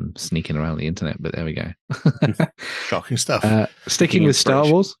some sneaking around the internet, but there we go. Shocking stuff. Sticking with Star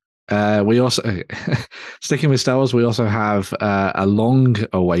Wars. We also have a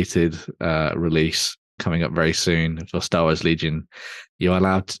long-awaited release coming up very soon for Star Wars Legion. You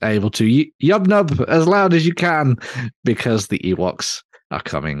are able to yub-nub as loud as you can because the Ewoks are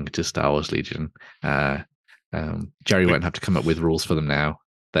coming to Star Wars Legion. Jerry won't have to come up with rules for them now.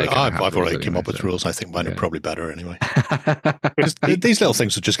 I've already come up with rules. I think mine are probably better anyway. These little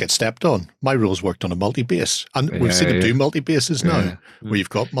things will just get stepped on. My rules worked on a multi-base. And we've seen them do multi-bases now, where you've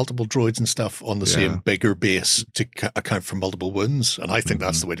got multiple droids and stuff on the same bigger base to account for multiple wounds. And I think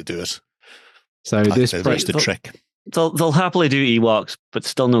that's the way to do it. So this is the trick. They'll happily do Ewoks, but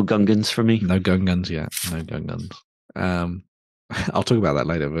still no Gungans for me. No Gungans yet. No Gungans. I'll talk about that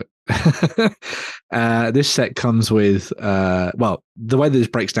later, but this set comes with, the way that this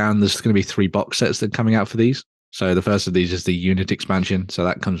breaks down, there's going to be 3 box sets that are coming out for these. So the first of these is the unit expansion. So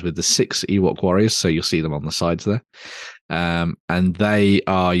that comes with the 6 Ewok warriors. So you'll see them on the sides there. And they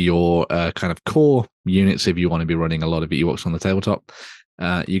are your kind of core units if you want to be running a lot of Ewoks on the tabletop.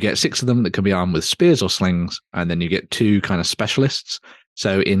 You get 6 of them that can be armed with spears or slings, and then you get 2 kind of specialists.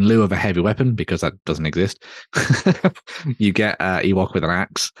 So in lieu of a heavy weapon, because that doesn't exist, you get Ewok with an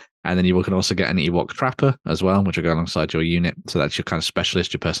axe, and then you can also get an Ewok trapper as well, which will go alongside your unit. So that's your kind of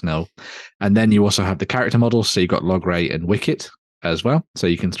specialist, your personnel. And then you also have the character models. So you've got Logray and Wicket as well. So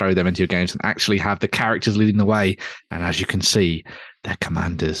you can throw them into your games and actually have the characters leading the way. And as you can see, they're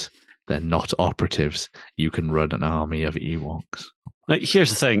commanders. They're not operatives. You can run an army of Ewoks. Now, here's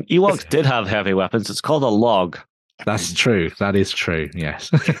the thing. Ewoks did have heavy weapons. It's called a log. That's true. That is true.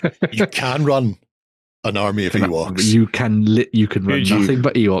 Yes. You can run an army of Ewoks. You can run nothing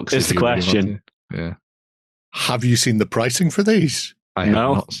but Ewoks. Is the question. Yeah. Have you seen the pricing for these? I have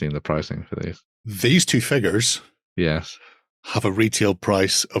not seen the pricing for these. These 2 figures, yes, have a retail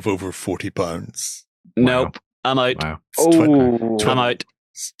price of over £40. Nope. I'm out. Wow. I'm out.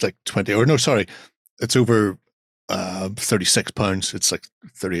 It's like 20, or no, sorry, it's over £36. It's like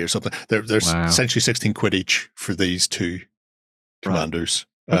 30 or something. There's essentially 16 quid each for these 2 commanders.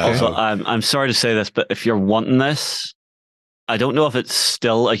 Also, I'm sorry to say this, but if you're wanting this, I don't know if it's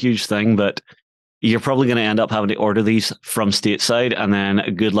still a huge thing, but you're probably going to end up having to order these from stateside, and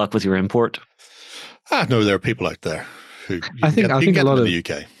then good luck with your import. No, there are people out there who I think a lot of the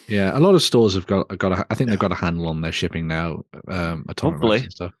UK. Yeah, a lot of stores have got I think they've got a handle on their shipping now. Hopefully,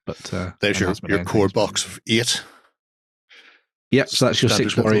 and stuff. But there's your core box of 8. Yep, so that's your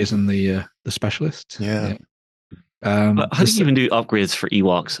 6 warriors and the specialists. Yeah. How do you even do upgrades for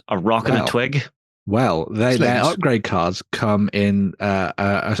Ewoks? A rock and a twig? Well, their upgrade cards come in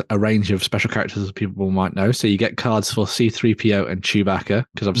a range of special characters that people might know. So you get cards for C-3PO and Chewbacca,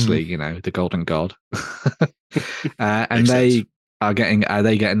 because obviously, the Golden God. And they are getting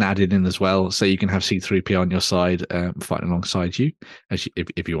added in as well. So you can have C-3PO on your side, fighting alongside you,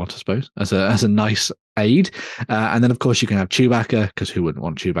 if you want, I suppose, as a nice aid. And then, of course, you can have Chewbacca, because who wouldn't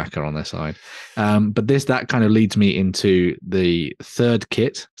want Chewbacca on their side? But that kind of leads me into the 3rd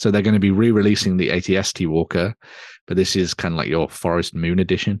kit. So they're going to be re-releasing the AT-ST Walker, but this is kind of like your Forest Moon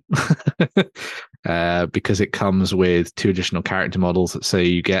edition, because it comes with 2 additional character models. So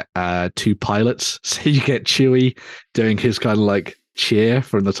you get 2 pilots. So you get Chewie doing his kind of like cheer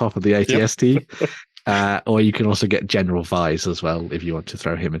from the top of the AT-ST. Yep. Or you can also get General Vise as well if you want to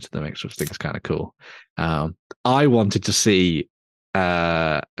throw him into the mix, which I think is kind of cool. I wanted to see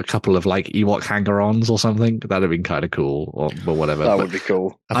a couple of like Ewok hanger-ons or something. That'd have been kind of cool, or whatever. That would be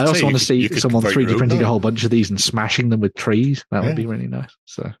cool. I also want to see someone 3D printing a whole bunch of these and smashing them with trees. That would be really nice.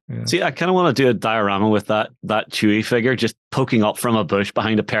 So, see, I kind of want to do a diorama with that Chewie figure just poking up from a bush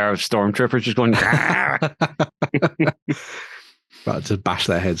behind a pair of stormtroopers, just going. But to bash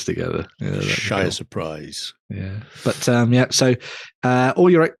their heads together. Shy a surprise. Yeah. But so all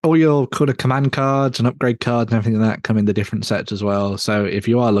your kind of command cards and upgrade cards and everything like that come in the different sets as well. So if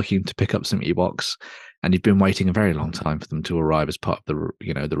you are looking to pick up some Ewoks and you've been waiting a very long time for them to arrive as part of the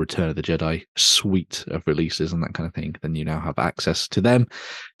Return of the Jedi suite of releases and that kind of thing, then you now have access to them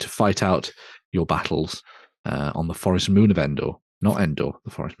to fight out your battles on the Forest Moon of Endor. Not Endor,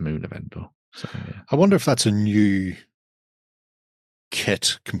 the Forest Moon of Endor. So, yeah. I wonder if that's a new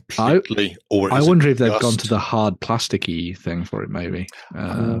kit completely, or I wonder if they've gone to the hard plasticky thing for it. Maybe.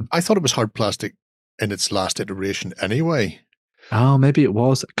 I thought it was hard plastic in its last iteration, anyway. Oh, maybe it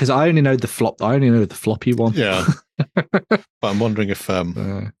was, because I only know the floppy one. Yeah, but I'm wondering if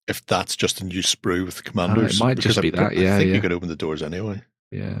that's just a new sprue with the commanders. It might just be that. Yeah, I think you could open the doors anyway.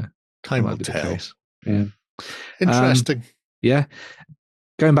 Yeah, time will tell. Yeah, interesting. Yeah,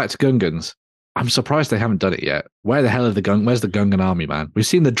 going back to Gungans. I'm surprised they haven't done it yet. Where the hell are where's the Gungan army, man? We've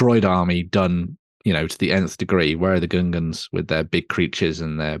seen the droid army done, to the nth degree. Where are the Gungans with their big creatures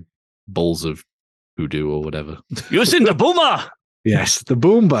and their balls of hoodoo or whatever? Using the boomer! Yes, the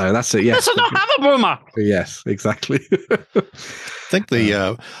boombo. That's it, yes. Yes, I don't have a boomer! Yes, exactly. I think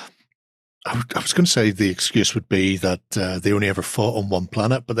I was going to say the excuse would be that they only ever fought on one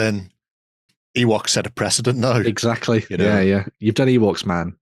planet, but then Ewoks set a precedent now. Exactly. Yeah. You've done Ewoks,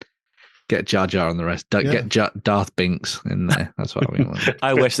 man. Get Jar Jar and the rest. Get Darth Binks in there. That's what we want.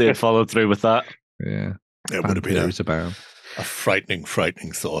 I wish they had followed through with that. Yeah. It would have been a frightening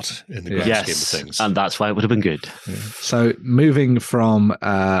thought in the grand scheme of things. And that's why it would have been good. Yeah. So moving from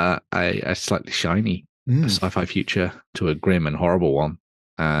a slightly shiny sci-fi future to a grim and horrible one,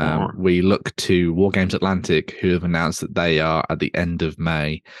 we look to Wargames Atlantic, who have announced that they are, at the end of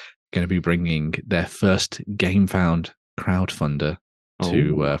May, going to be bringing their first GameFound crowdfunder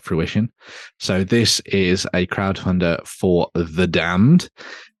to fruition. So this is a crowdfunder for The Damned.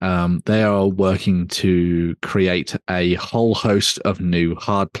 They are working to create a whole host of new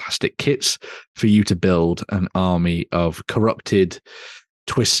hard plastic kits for you to build an army of corrupted,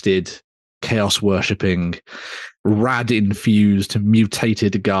 twisted, chaos worshipping, rad infused,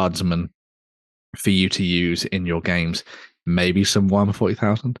 mutated guardsmen for you to use in your games. Maybe some Warhammer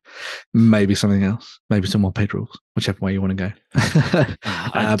 40,000, maybe something else, maybe some more paid rules, whichever way you want to go.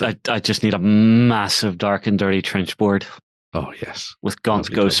 I just need a massive dark and dirty trench board. Oh, yes. With Gaunt's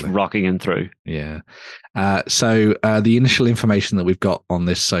Ghost rocking in through. Yeah. So the initial information that we've got on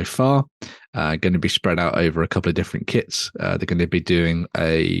this so far going to be spread out over a couple of different kits. They're going to be doing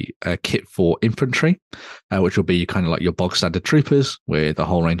a kit for infantry, which will be kind of like your bog standard troopers with a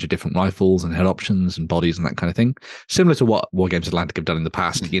whole range of different rifles and head options and bodies and that kind of thing. Similar to what Wargames Atlantic have done in the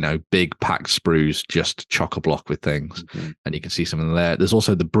past, big packed sprues, just chock-a-block with things. And you can see some of them there. There's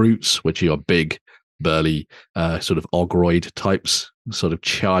also the brutes, which are your big, burly sort of ogroid types sort of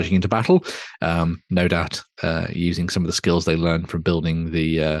charging into battle, no doubt using some of the skills they learned from building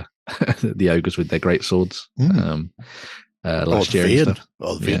the the ogres with their great swords last year. The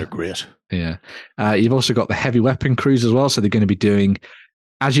Vane are great. Yeah. You've also got the heavy weapon crews as well, so they're going to be doing,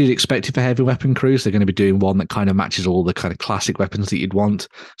 as you'd expect it for heavy weapon crews, they're going to be doing one that kind of matches all the kind of classic weapons that you'd want.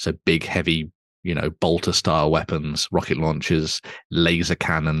 So big, heavy, bolter style weapons, rocket launchers, laser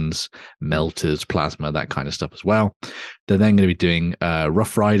cannons, melters, plasma, that kind of stuff as well. They're then going to be doing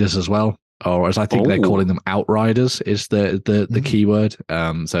rough riders as well, or as I think they're calling them, outriders is the keyword.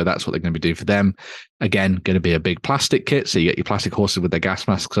 So that's what they're going to be doing for them. Again, going to be a big plastic kit. So you get your plastic horses with their gas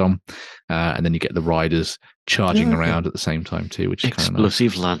masks on, and then you get the riders charging around at the same time too, which is kind of nice.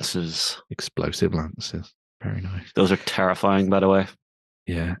 Explosive lances. Very nice. Those are terrifying, by the way.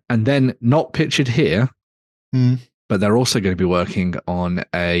 Yeah. And then not pictured here, but they're also going to be working on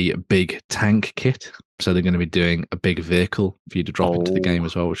a big tank kit. So they're going to be doing a big vehicle for you to drop into the game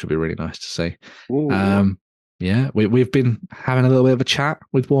as well, which would be really nice to see. Yeah, we've been having a little bit of a chat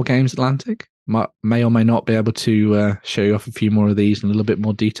with Wargames Atlantic. May or may not be able to show you off a few more of these in a little bit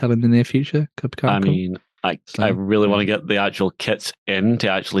more detail in the near future. I really want to get the actual kits in to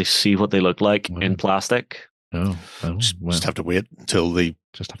actually see what they look like in plastic. Just have to wait until they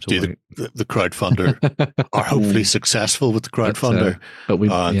do the crowdfunder are hopefully successful with the crowdfunder,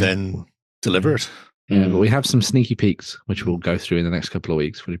 then deliver it. Yeah, but we have some sneaky peeks, which we'll go through in the next couple of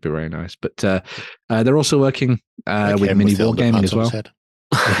weeks, which would be very nice. But they're also working with mini wargaming as well.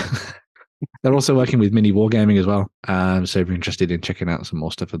 They're also working with mini wargaming as well. So if you're interested in checking out some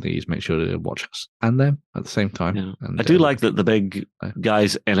more stuff of these, make sure to watch us and them at the same time. Yeah. And, I do like that the big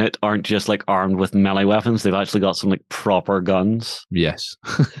guys in it aren't just like armed with melee weapons. They've actually got some like proper guns. Yes.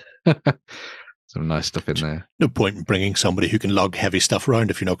 Some nice stuff in there. No point in bringing somebody who can lug heavy stuff around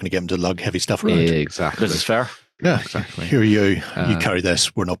if you're not going to get them to lug heavy stuff around. Yeah, exactly. This is fair. Yeah, exactly. Here you carry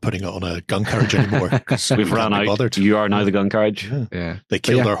this. We're not putting it on a gun carriage anymore. We've run out. Bothered. You are now the gun carriage. Yeah. They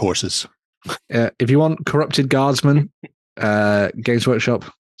killed our horses. If you want corrupted guardsmen, Games Workshop,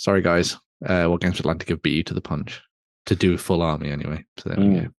 sorry guys, Games Atlantic have beat you to the punch to do a full army anyway. So there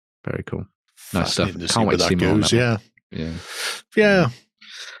we go. Very cool. Nice stuff. Can't wait to see more on that. Yeah.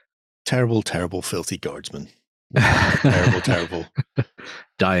 Terrible, terrible, filthy guardsmen. Terrible, terrible.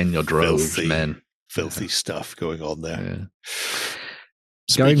 Die in your droves, men. Filthy stuff going on there. Yeah.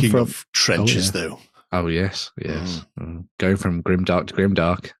 Speaking of trenches, though. Oh, yes. Going from Grimdark to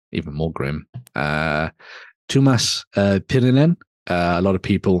Grimdark, even more grim. Tuomas Pirinen, a lot of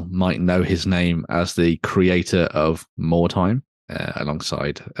people might know his name as the creator of Mordheim,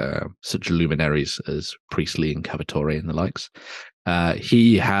 alongside such luminaries as Priestley and Cavatori and the likes.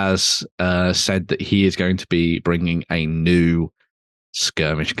 He has said that he is going to be bringing a new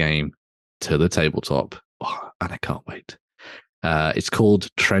skirmish game to the tabletop, and I can't wait. It's called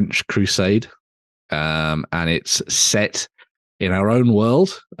Trench Crusade, and it's set in our own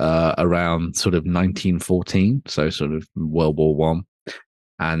world around sort of 1914, so sort of World War One.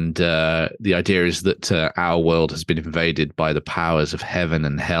 And the idea is that our world has been invaded by the powers of heaven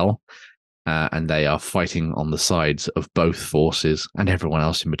and hell, and they are fighting on the sides of both forces and everyone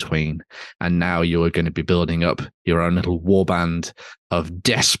else in between. And now you are going to be building up your own little warband of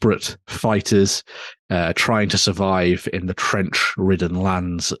desperate fighters trying to survive in the trench-ridden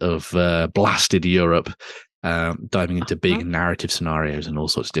lands of blasted Europe, diving into big narrative scenarios and all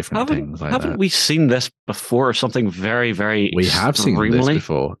sorts of different things like that. Haven't we seen this before, or something very, very We have seen this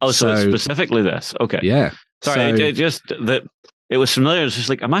before. Oh, so it's specifically this. Okay. Yeah. Sorry, it was familiar. It's just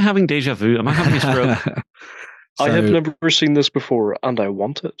like, am I having deja vu? Am I having a stroke? I have never seen this before, and I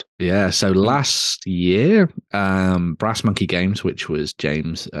want it. Yeah, so last year, Brass Monkey Games, which was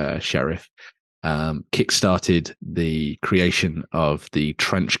James Sheriff, kickstarted the creation of the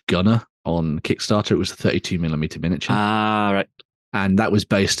Trench Gunner on Kickstarter. It was a 32mm miniature. Right. And that was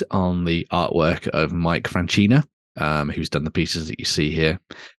based on the artwork of Mike Francina, who's done the pieces that you see here.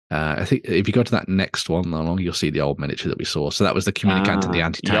 I think if you go to that next one, you'll see the old miniature that we saw. So that was the Communicant and the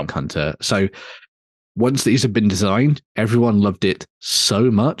Anti-Tank Hunter. So once these had been designed, everyone loved it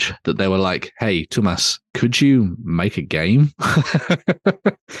so much that they were like, hey, Tuomas, could you make a game?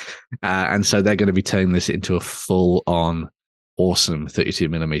 And so they're going to be turning this into a full-on awesome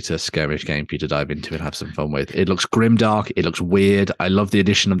 32mm skirmish game for you to dive into and have some fun with. It looks grimdark. It looks weird. I love the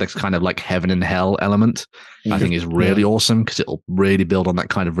addition of this kind of like heaven and hell element. I think is really awesome because it'll really build on that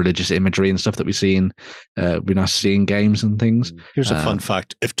kind of religious imagery and stuff that we see in we nice to see in games and things. Here's a fun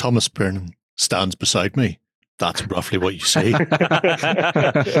fact. If Thomas Byrne stands beside me, that's roughly what you see.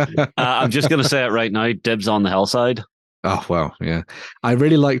 I'm just going to say it right now. Dibs on the hell side. Oh, well, yeah. I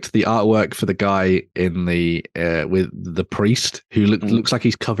really liked the artwork for the guy in the with the priest who looks like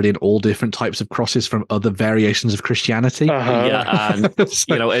he's covered in all different types of crosses from other variations of Christianity. Yeah, and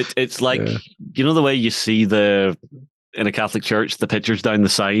so, it's like you know the way you see in a Catholic church the pictures down the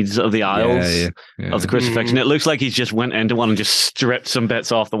sides of the aisles of the crucifixion. It looks like he's just went into one and just stripped some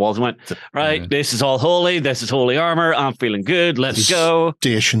bits off the walls and went, right, this is all holy, this is holy armor, I'm feeling good, let's go.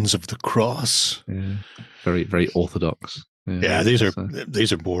 Stations of the cross. Yeah. Very, very orthodox. Yeah, these are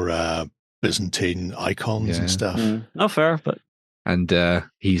more Byzantine icons and stuff. No fair, but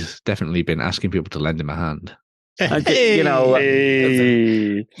he's definitely been asking people to lend him a hand. What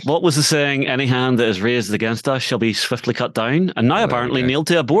was the saying? Any hand that is raised against us shall be swiftly cut down, and now apparently nailed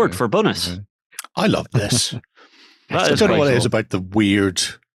to a board for bonus. I love this. I don't know what it is about the weird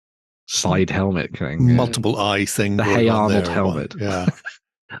side helmet thing, multiple eye thing. The Hey Arnold helmet. Yeah.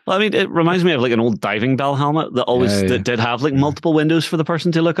 Well, I mean, it reminds me of like an old diving bell helmet that that did have like multiple windows for the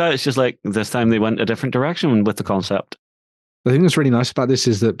person to look out. It's just like this time they went a different direction with the concept. The thing that's really nice about this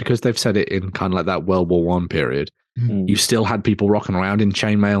is that because they've set it in kind of like that World War One period, you still had people rocking around in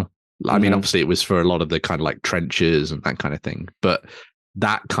chainmail. I mean, obviously it was for a lot of the kind of like trenches and that kind of thing, but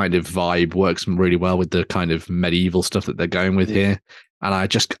that kind of vibe works really well with the kind of medieval stuff that they're going with here. And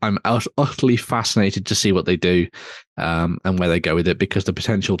I'm utterly fascinated to see what they do and where they go with it, because the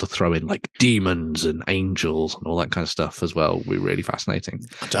potential to throw in like demons and angels and all that kind of stuff as well will be really fascinating.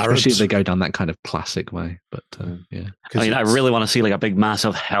 Especially if they go down that kind of classic way. But yeah. I mean, I really want to see like a big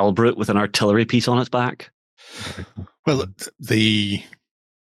massive hell brute with an artillery piece on its back. Well, in the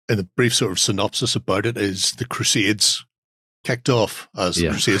brief sort of synopsis about it is the Crusades kicked off, as the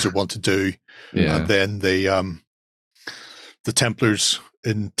Crusades would want to do. Yeah. And then the Templars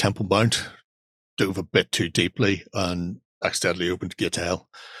in Temple Mount dove a bit too deeply and accidentally opened the gate to hell.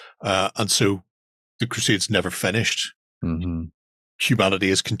 And so the Crusades never finished. Mm-hmm. Humanity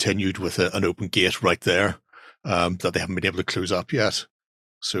has continued with an open gate right there that they haven't been able to close up yet.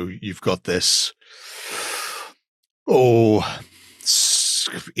 So you've got this,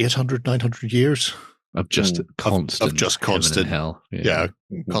 800, 900 years of just constant hell. Yeah,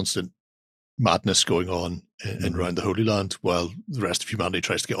 constant madness going on in around the Holy Land, while the rest of humanity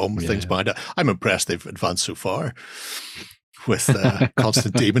tries to get on with things behind it. I'm impressed they've advanced so far. with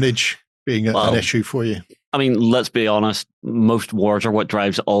constant demonage being an issue for you. I mean, let's be honest, most wars are what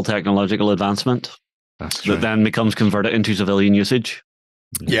drives all technological advancement. That's true. That then becomes converted into civilian usage.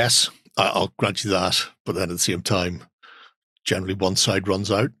 Yes, I'll grant you that. But then at the same time, generally one side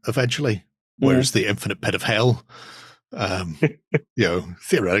runs out eventually. Whereas the infinite pit of hell,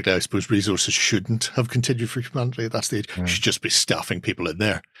 theoretically, I suppose resources shouldn't have continued for humanity at that stage. You should just be stuffing people in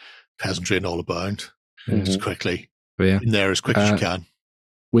there, peasantry and all abound, as quickly in there as quick as you can.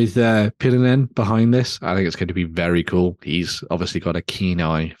 With Piranen behind this, I think it's going to be very cool. He's obviously got a keen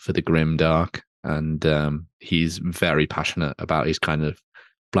eye for the Grimdark, and he's very passionate about his kind of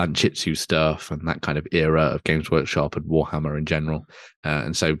Blanchitsu stuff and that kind of era of Games Workshop and Warhammer in general.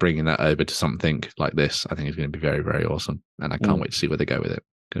 And so bringing that over to something like this, I think is going to be very, very awesome. And I can't wait to see where they go with it.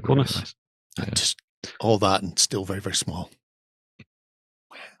 Really nice. Just all that and still very, very small.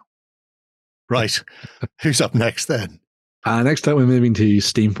 Wow. Right. Who's up next then? Next up, we're moving to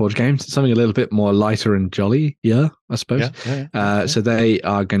Steamforge Games. Something a little bit more lighter and jolly, I suppose. So they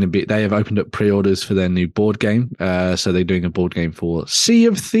have opened up pre-orders for their new board game. So they're doing a board game for Sea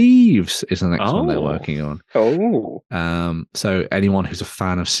of Thieves is the next one they're working on. So anyone who's a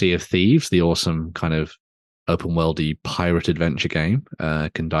fan of Sea of Thieves, the awesome kind of open worldy pirate adventure game,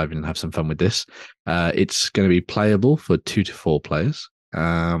 can dive in and have some fun with this. It's going to be playable for 2 to 4 players.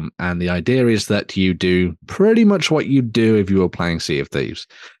 And the idea is that you do pretty much what you do if you were playing Sea of Thieves.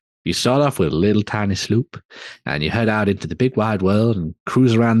 You start off with a little tiny sloop and you head out into the big wide world and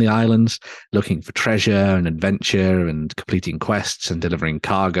cruise around the islands looking for treasure and adventure and completing quests and delivering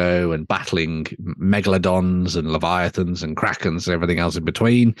cargo and battling megalodons and leviathans and krakens and everything else in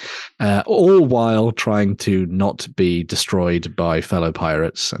between, all while trying to not be destroyed by fellow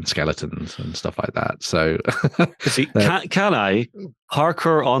pirates and skeletons and stuff like that. So see, can I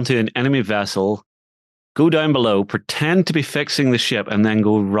parkour onto an enemy vessel, go down below, pretend to be fixing the ship, and then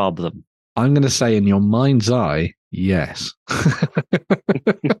go rob them? I'm going to say in your mind's eye, yes. So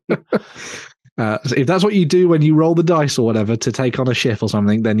if that's what you do when you roll the dice or whatever to take on a ship or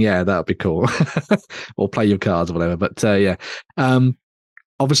something, then yeah, that would be cool. Or play your cards or whatever. But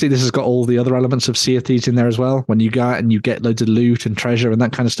obviously this has got all the other elements of Sea of Thieves in there as well. When you go out and you get loads of loot and treasure and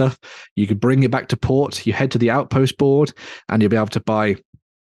that kind of stuff, you could bring it back to port. You head to the outpost board and you'll be able to buy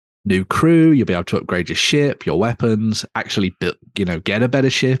new crew, you'll be able to upgrade your ship, your weapons, actually get a better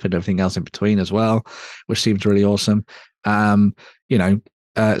ship and everything else in between as well, which seems really awesome. Steamforge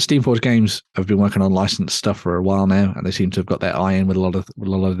Games have been working on licensed stuff for a while now, and they seem to have got their eye in with a lot of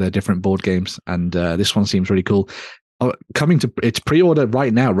their different board games, and this one seems really cool. It's pre-order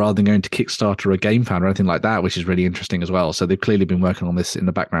right now rather than going to Kickstarter or GameFound or anything like that, which is really interesting as well. So they've clearly been working on this in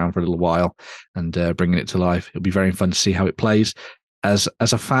the background for a little while and bringing it to life. It'll be very fun to see how it plays. As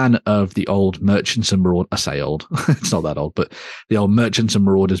a fan of the old Merchants and Marauders, I say old, it's not that old, but the old Merchants and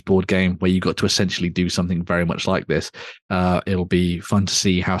Marauders board game where you got to essentially do something very much like this, it'll be fun to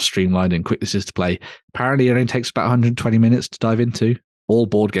see how streamlined and quick this is to play. Apparently, it only takes about 120 minutes to dive into. All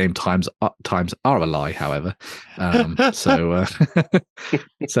board game times are a lie, however. So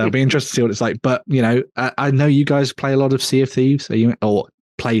it'll be interesting to see what it's like. But I know you guys play a lot of Sea of Thieves.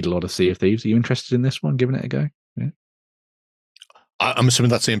 Played a lot of Sea of Thieves? Are you interested in this one? Giving it a go? Yeah. I'm assuming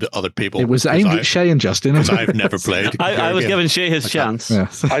that's aimed at other people. It was aimed at Shay and Justin. Because I've never played. I was giving Shay his chance. Yeah.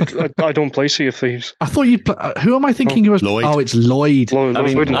 I don't play Sea of Thieves. I thought you'd play. Who am I thinking you was? Lloyd. Oh, it's Lloyd. I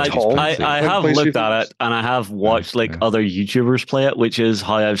mean, I have looked at it and I have watched other YouTubers play it, which is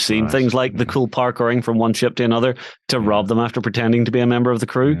how I've seen things like the cool parkouring from one ship to another to rob them after pretending to be a member of the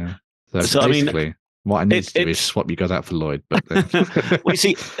crew. Yeah. So I mean, what I need to do is swap you guys out for Lloyd. But well, you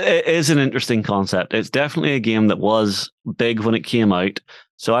see, it is an interesting concept. It's definitely a game that was big when it came out.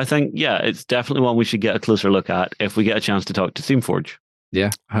 So I think, it's definitely one we should get a closer look at if we get a chance to talk to Steamforge.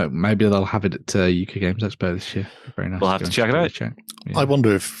 Yeah, maybe they'll have it at UK Games Expo this year. Very nice. We'll have to check it out. Yeah. I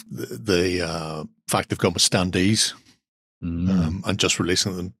wonder if the fact they've gone with standees and just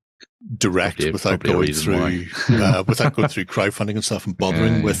releasing them direct without going through crowdfunding and stuff and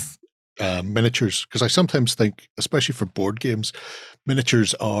bothering with miniatures, because I sometimes think, especially for board games,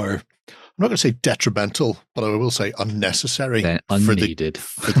 miniatures are, I'm not going to say detrimental, but I will say unnecessary for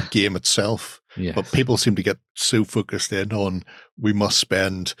the game itself. Yes. But people seem to get so focused in on, we must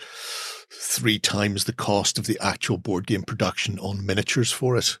spend 3 times the cost of the actual board game production on miniatures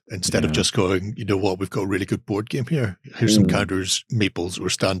for it, instead of just going, you know what, we've got a really good board game here. Here's some counters, meeples, or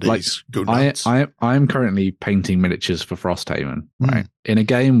standees. Go nuts. I'm currently painting miniatures for Frosthaven, right? In a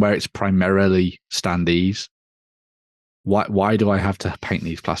game where it's primarily standees, Why do I have to paint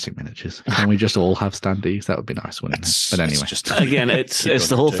these plastic miniatures? Can we just all have standees? That would be nice, wouldn't it? But anyway, again, it's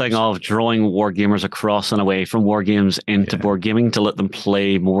the whole thing of drawing wargamers across and away from wargames into board gaming to let them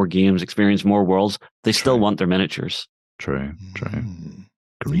play more games, experience more worlds. They still want their miniatures. True.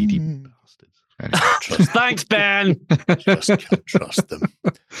 Greedy bastards. Thanks, Ben. Just can't trust them.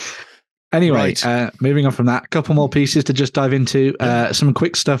 Anyway, moving on from that, a couple more pieces to just dive into. Some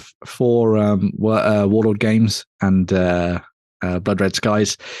quick stuff for Warlord Games and Blood Red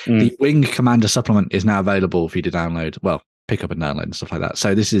Skies. The Wing Commander supplement is now available for you to download. Well, pick up and download and stuff like that.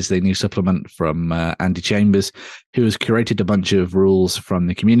 So this is the new supplement from Andy Chambers, who has curated a bunch of rules from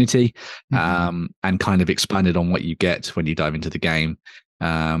the community and kind of expanded on what you get when you dive into the game.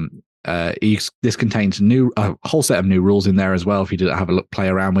 This contains a whole set of new rules in there as well for you to have a look, play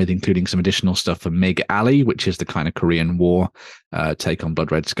around with, including some additional stuff for MiG Alley, which is the kind of Korean War take on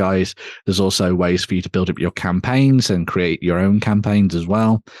Blood Red Skies. There's also ways for you to build up your campaigns and create your own campaigns as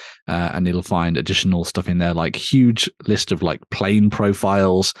well. And you'll find additional stuff in there, like huge list of like plane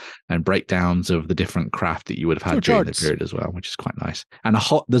profiles and breakdowns of the different craft that you would have had during the period as well, which is quite nice. And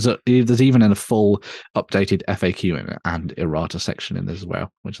there's even a full updated FAQ and errata section in there as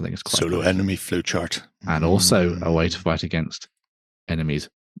well, which I think is quite solo nice. enemy flowchart, and also a way to fight against enemies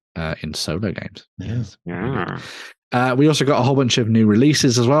in solo games. Yes. Yeah. We also got a whole bunch of new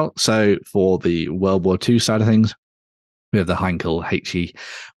releases as well. So for the World War II side of things, we have the Heinkel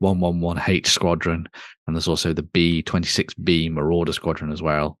HE-111H Squadron, and there's also the B-26B Marauder Squadron as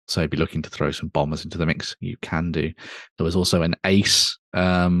well. So if you're looking to throw some bombers into the mix, you can do. There was also an Ace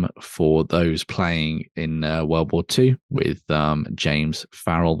for those playing in World War II with James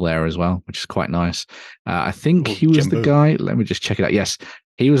Farrell there as well, which is quite nice. I think he was the guy. Let me just check it out. Yes.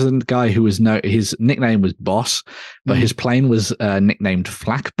 He was the guy who was his nickname was Boss, but his plane was nicknamed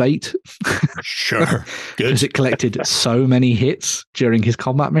Flakbait. Sure. Good. Because it collected so many hits during his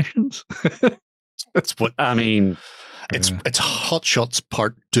combat missions. That's what I mean. It's Hot Shots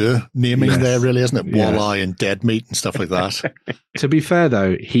Part 2 naming there, really, isn't it? Walleye and Dead Meat and stuff like that. To be fair,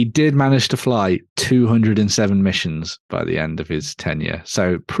 though, he did manage to fly 207 missions by the end of his tenure.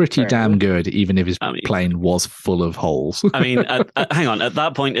 So pretty damn good, even if his plane was full of holes. I mean, hang on. At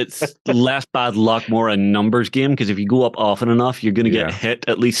that point, it's less bad luck, more a numbers game, because if you go up often enough, you're going to get hit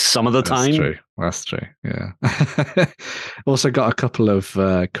at least some of the time. That's true. Yeah. Also got a couple of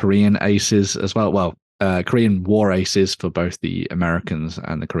Korean aces as well. Well, Korean War aces for both the Americans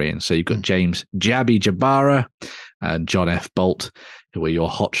and the Koreans. So you've got James Jabby Jabara and John F. Bolt, who are your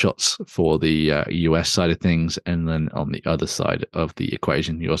hotshots for the US side of things. And then on the other side of the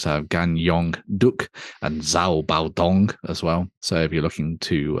equation, you also have Gan Yong Duk and Zhao Baodong as well. So if you're looking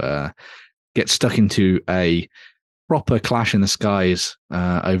to get stuck into a proper clash in the skies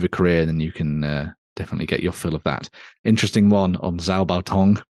over Korea, then you can definitely get your fill of that. Interesting one on Zhao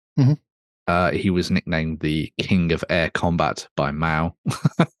Baodong. He was nicknamed the King of Air Combat by Mao.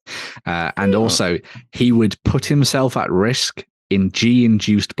 And also, he would put himself at risk in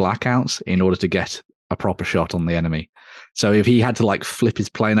G-induced blackouts in order to get a proper shot on the enemy. So if he had to like flip his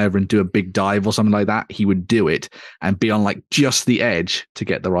plane over and do a big dive or something like that, he would do it and be on like just the edge to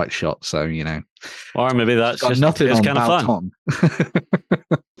get the right shot. So, you know. Or maybe that's just nothing it's kind of fun.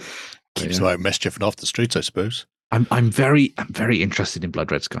 Keeps him out mischieving off the streets, I suppose. I'm very interested in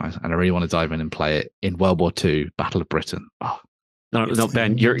Blood Red Skies, and I really want to dive in and play it in World War II, Battle of Britain. Oh. No,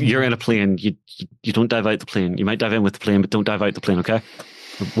 Ben, you're in a plane. You don't dive out the plane. You might dive in with the plane, but don't dive out the plane, okay?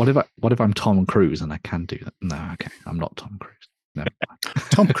 What if I'm Tom Cruise and I can do that? No, okay, I'm not Tom Cruise. No.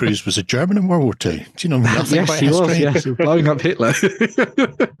 Tom Cruise was a German in World War II. Do you know nothing about history? Yes, blowing up Hitler.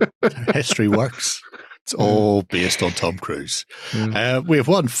 History works. It's all based on Tom Cruise. We have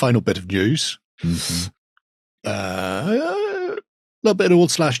one final bit of news. A little bit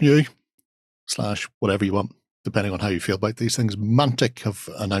old / new / whatever you want, depending on how you feel about these things. Mantic have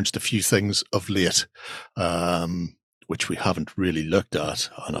announced a few things of late, which we haven't really looked at.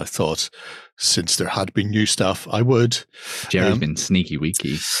 And I thought, since there had been new stuff, I would. Jerry's been sneaky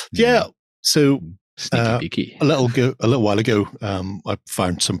weaky. Yeah. So sneaky a little while ago, I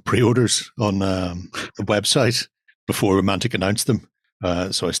found some pre-orders on the website before Mantic announced them.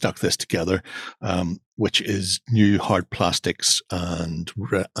 So I stuck this together, which is new hard plastics and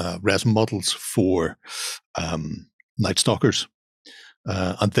resin models for Night Stalkers.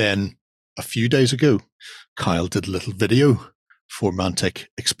 And then a few days ago, Kyle did a little video for Mantic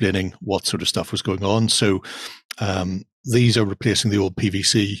explaining what sort of stuff was going on. So these are replacing the old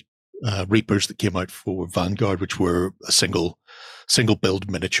PVC Reapers that came out for Vanguard, which were a single build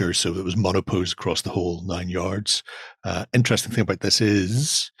miniature, so it was monopose across the whole 9 yards. Interesting thing about this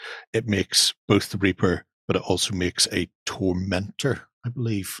is it makes both the Reaper but it also makes a Tormentor, I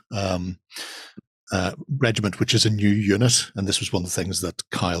believe, regiment, which is a new unit. And this was one of the things that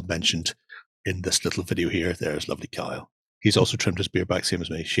Kyle mentioned in this little video here. There's lovely Kyle. He's also trimmed his beard back, same as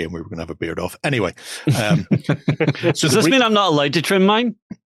me. Shame we were going to have a beard off. Anyway. So does this mean I'm not allowed to trim mine?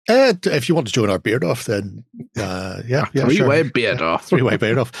 If you want to join our beard off, then yeah, three-way beard off. Three-way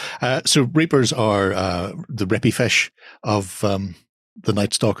beard off. So Reapers are the rippy fish of the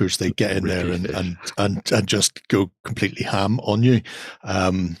Night Stalkers. They get in there and just go completely ham on you.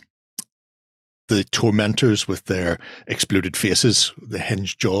 The Tormentors with their exploded faces, the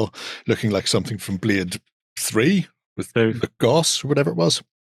hinged jaw, looking like something from Blade 3 with the Goss or whatever it was.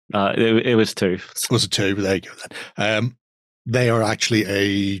 It was 2. Was it 2? There you go then. They are actually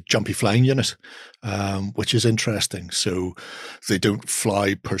a jumpy flying unit, which is interesting. So they don't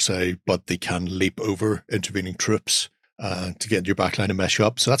fly per se, but they can leap over intervening troops to get your backline and mesh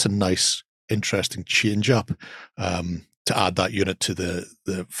up. So that's a nice, interesting change up to add that unit to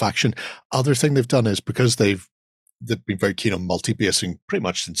the faction. Other thing they've done is because they've been very keen on multi-basing pretty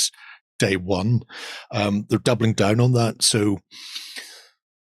much since day one, they're doubling down on that. So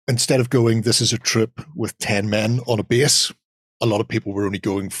instead of going, this is a troop with 10 men on a base, a lot of people were only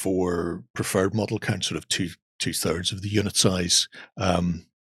going for preferred model count, sort of two-thirds of the unit size,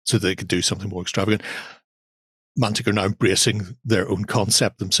 so they could do something more extravagant. Mantic are now embracing their own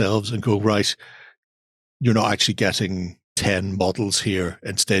concept themselves and go, right, you're not actually getting 10 models here.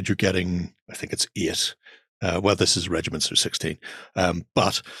 Instead, you're getting, I think it's 8. Well, this is regiments, or 16.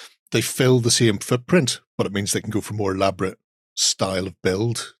 But they fill the same footprint, but it means they can go for more elaborate style of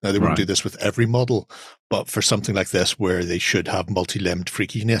build. Now, they won't do this with every model, but for something like this where they should have multi-limbed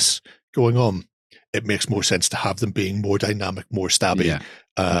freakiness going on, it makes more sense to have them being more dynamic, more stabby,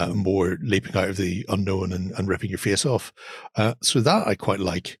 more leaping out of the unknown and ripping your face off. So that I quite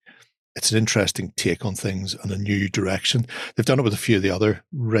like. It's an interesting take on things and a new direction. They've done it with a few of the other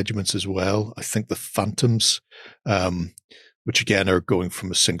regiments as well. I think the Phantoms, which again are going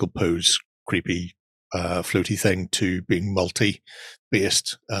from a single pose, creepy, floaty thing to being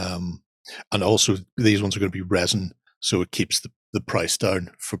multi-based. And also these ones are going to be resin, so it keeps the price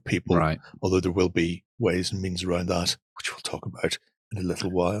down for people. Right. Although there will be ways and means around that, which we'll talk about in a little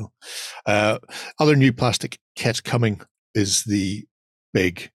while. Other new plastic kit coming is the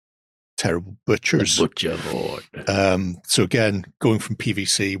big, terrible Butchers. The Butcher Horde. So again, going from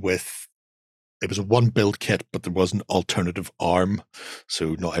PVC with, it was a one build kit, but there was an alternative arm.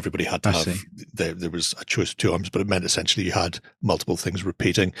 So not everybody had to have, there was a choice of 2 arms, but it meant essentially you had multiple things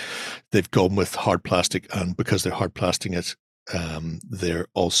repeating. They've gone with hard plastic, and because they're hard plasting it, they're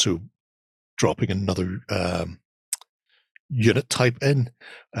also dropping another unit type in,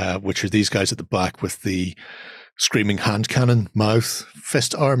 which are these guys at the back with the screaming hand cannon mouth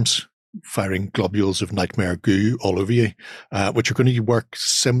fist arms, firing globules of nightmare goo all over you, which are going to work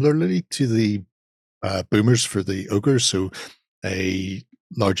similarly to the boomers for the ogres. So a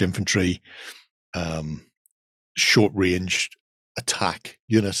large infantry, short range attack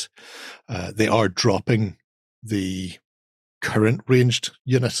unit. They are dropping the current ranged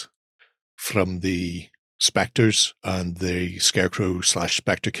unit from the Spectres, and the Scarecrow /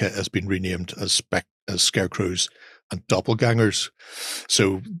 Spectre kit has been renamed as Scarecrows and Doppelgangers.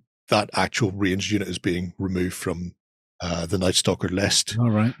 So that actual ranged unit is being removed from the Night Stalker list.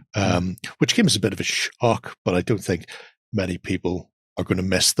 All right. Which came as a bit of a shock, but I don't think many people are going to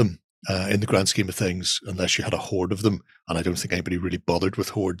miss them in the grand scheme of things, unless you had a horde of them. And I don't think anybody really bothered with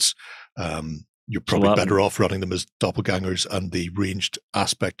hordes. You're probably better off running them as doppelgangers, and the ranged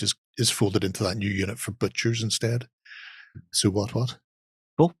aspect is folded into that new unit for Butchers instead. So what?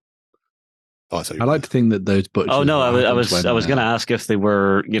 Cool. Oh, I like to think that those Butchers. Oh no, I was going to ask if they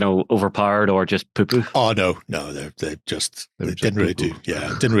were, overpowered or just poo poo. Oh no, they didn't really do. Yeah,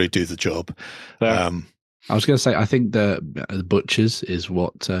 didn't really do the job. I was going to say, I think the Butchers is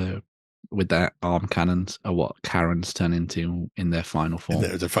what. With their arm cannons are what Karens turn into in their final form.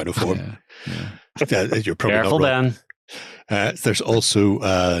 Their final form. Yeah. You're probably careful, not wrong. There's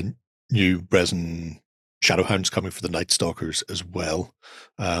also new resin Shadowhounds coming for the Night Stalkers as well,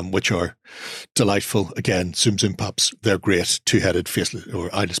 which are delightful. Again, Zoom Pups, they're great. 2-headed faceless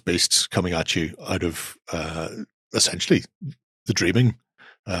or eyeless beasts coming at you out of essentially the dreaming.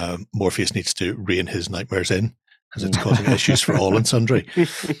 Morpheus needs to rein his nightmares in, because it's causing issues for all and sundry.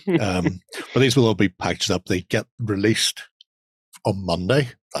 But these will all be packaged up. They get released on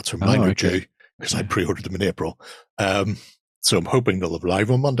Monday. That's when mine are due, because I pre-ordered them in April. So I'm hoping they'll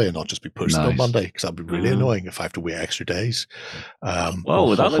arrive on Monday and not just be posted on Monday, because that'd be really annoying if I have to wait extra days.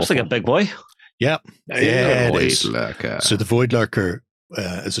 Whoa, that looks like a big boy. Yeah, it is. Lurker. So the Void Lurker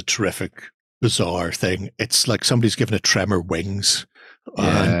is a terrific bizarre thing. It's like somebody's given a tremor wings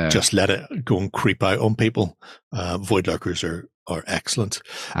and just let it go and creep out on people. Void Lurkers are excellent.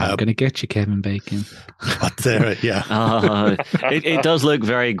 I'm going to get you, Kevin Bacon. But there, it does look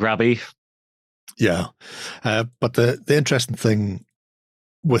very grabby. Yeah. But the interesting thing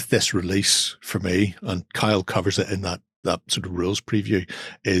with this release for me, and Kyle covers it in that sort of rules preview,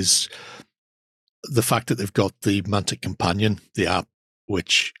 is the fact that they've got the Mantic Companion, the app,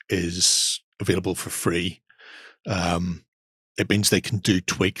 which is available for free. It means they can do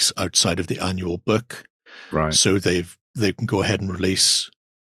tweaks outside of the annual book. Right. So they can go ahead and release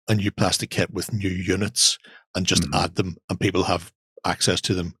a new plastic kit with new units and just add them, and people have access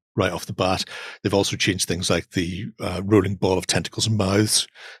to them right off the bat. They've also changed things like the rolling ball of tentacles and mouths.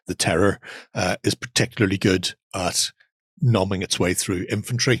 The Terror is particularly good at nomming its way through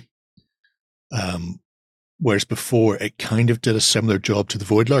infantry. Whereas before it kind of did a similar job to the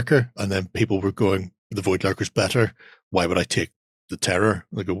Void Lurker, and then people were going, the Void Lurker's better. Why would I take the Terror?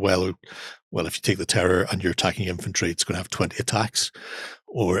 They go, well, if you take the Terror and you're attacking infantry, it's going to have 20 attacks.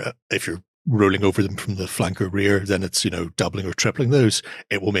 Or if you're rolling over them from the flank or rear, then it's, doubling or tripling those.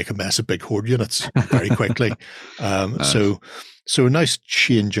 It will make a mess of big horde units very quickly. Nice. So a nice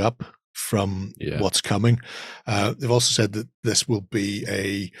change up from what's coming. They've also said that this will be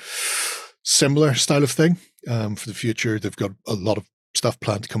a similar style of thing for the future. They've got a lot of stuff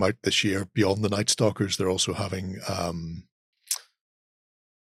planned to come out this year beyond the Night Stalkers. They're also having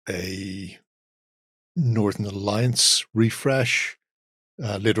a Northern Alliance refresh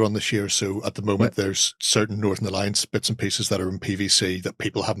later on this year. So at the moment, there's certain Northern Alliance bits and pieces that are in PVC that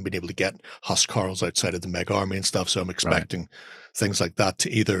people haven't been able to get Huskarls outside of the Mega Army and stuff. So I'm expecting things like that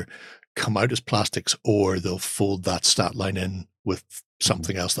to either come out as plastics, or they'll fold that stat line in with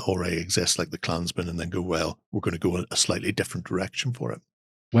something else that already exists, like the Klansman, and then go, well, we're going to go in a slightly different direction for it.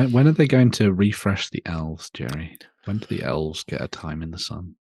 When are they going to refresh the elves, Jerry? When do the elves get a time in the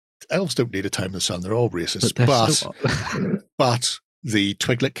sun? Elves don't need a time in the sun. They're all racist. But the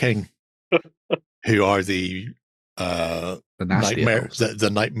Twiglet King, who are the nightmare, the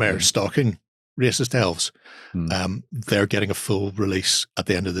nightmare stalking racist elves, they're getting a full release at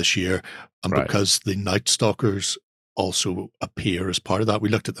the end of this year. And because the Night Stalkers also appear as part of that, we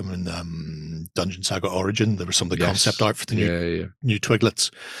looked at them in Dungeon Saga Origin. There was some of the concept art for the new Twiglets.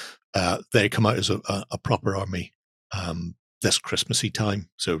 They come out as a proper army this Christmassy time.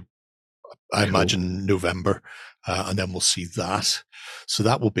 So I imagine November, and then we'll see that. So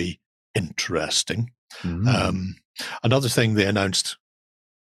that will be interesting. Another thing they announced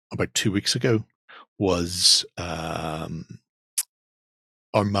about 2 weeks ago was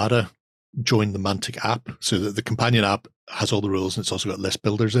Armada joined the Mantic app. So the companion app has all the rules, and it's also got list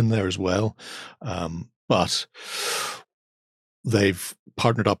builders in there as well. But they've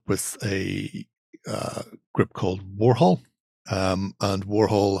partnered up with a group called Warhol, and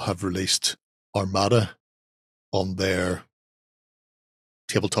Warhol have released Armada on their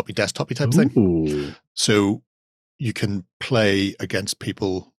tabletop-y, desktop-y type thing. So you can play against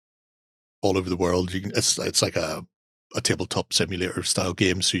people all over the world. It's like a tabletop simulator style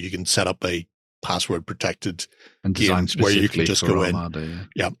game, so you can set up a password protected and game where you can just go Armada,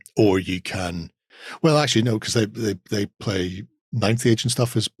 in. Or you can, well, actually no, because they play Ninth Age and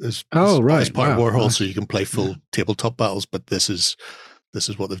stuff as part of Warhol, so you can play full tabletop battles. But this is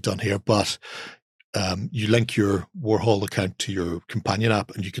what they've done here. But you link your Warhol account to your companion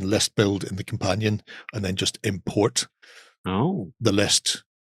app, and you can list build in the companion, and then just import the list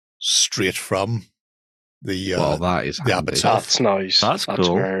straight from the that is the app itself. That's nice. That's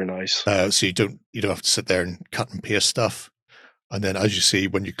cool. Very nice. So you don't have to sit there and cut and paste stuff. And then, as you see,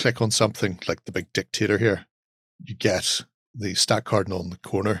 when you click on something like the big dictator here, you get the stat cardinal in the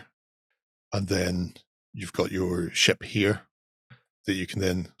corner, and then you've got your ship here that you can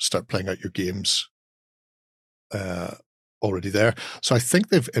then start playing out your games already there. So I think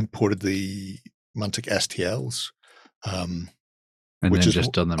they've imported the Mantic STLs, and then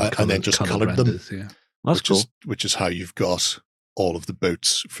just done them, and then just coloured them. Yeah. That's cool. Which is how you've got all of the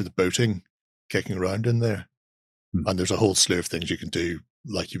boats for the boating kicking around in there. And there's a whole slew of things you can do,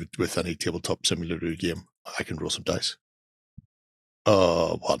 like you would with any tabletop simulator game. I can roll some dice.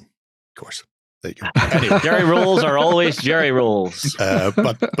 One, of course. There you go. Anyway. Jerry rolls are always Jerry rolls.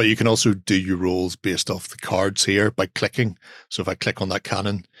 But you can also do your rolls based off the cards here by clicking. So if I click on that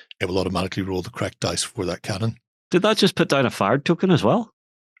cannon, it will automatically roll the correct dice for that cannon. Did that just put down a fired token as well?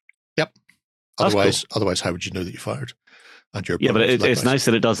 Yep. Otherwise, how would you know that you fired? And but it's nice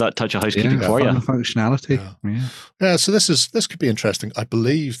that it does that touch of housekeeping for you. Functionality. Yeah. So this could be interesting. I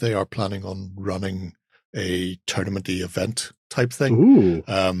believe they are planning on running a tournament-y event type thing. Ooh.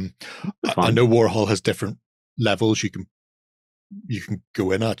 I know Warhol has different levels you can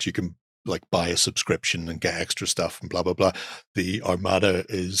go in at. You can like buy a subscription and get extra stuff and blah blah blah. The Armada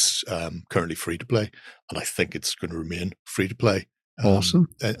is currently free to play, and I think it's going to remain free to play. Awesome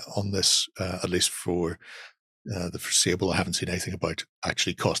on this, at least for the foreseeable. I haven't seen anything about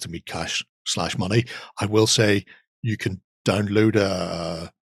actually costing me cash/money. I will say you can download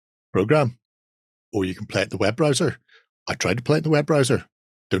a program, or you can play it in the web browser. I tried to play it in the web browser.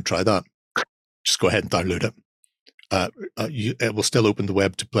 Don't try that. Just go ahead and download it. It will still open the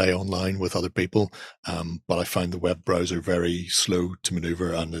web to play online with other people, but I find the web browser very slow to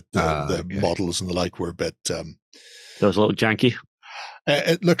maneuver, and the models and the like were a bit. That was a little janky.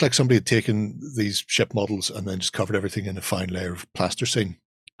 It looked like somebody had taken these ship models and then just covered everything in a fine layer of plasticine.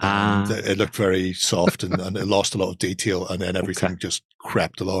 It looked very soft and it lost a lot of detail, and then everything just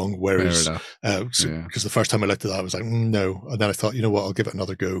crept along. Whereas, because the first time I looked at that, I was like, no. And then I thought, you know what, I'll give it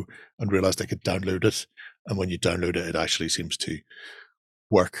another go, and realized I could download it. And when you download it, it actually seems to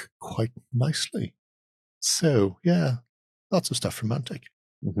work quite nicely. So, yeah, lots of stuff from Mantic.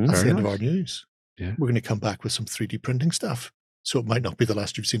 That's the end of our news. Yeah. We're going to come back with some 3D printing stuff. So it might not be the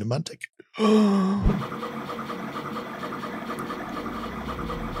last you've seen of Mantic.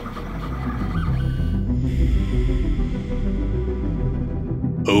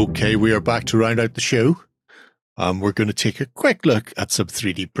 Okay, we are back to round out the show. We're going to take a quick look at some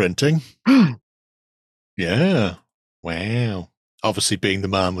 3D printing. Yeah. Wow. Obviously, being the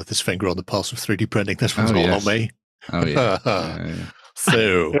man with his finger on the pulse of 3D printing, this one's all on me. Oh, yeah.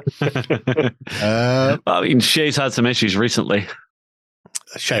 So, I mean, Shay's had some issues recently.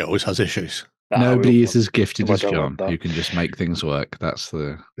 Shay always has issues. Nobody is as gifted as John. You can just make things work. That's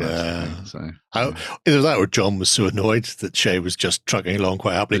the thing. So, either that or John was so annoyed that Shay was just trucking along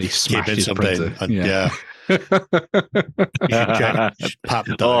quite happily. He smashed his printer. Pat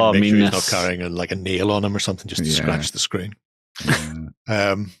him down, make sure he's not carrying a nail on him or something just to scratch the screen.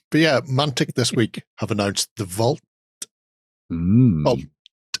 But yeah, Mantic this week have announced the Vault.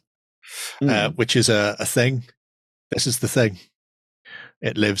 Which is a thing. This is the thing.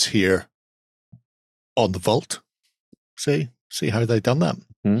 It lives here on the Vault. See how they've done that.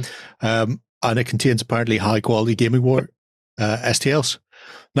 And it contains apparently high quality gaming war STLs.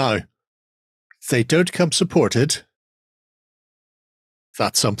 Now, they don't come supported.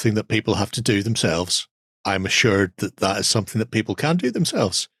 That's something that people have to do themselves. I'm assured that is something that people can do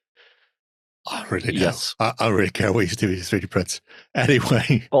themselves. I really do. Yes. I don't really care what you do with your 3D prints.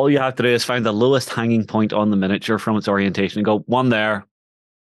 Anyway. All you have to do is find the lowest hanging point on the miniature from its orientation and go, one there.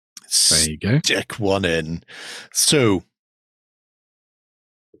 There you go. Stick one in. So,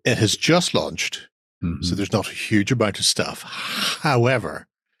 it has just launched, so there's not a huge amount of stuff. However,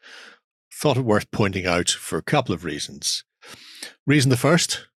 thought it worth pointing out for a couple of reasons. Reason the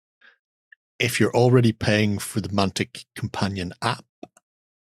first, if you're already paying for the Mantic Companion app,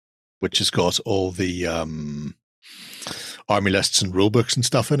 which has got all the army lists and rulebooks and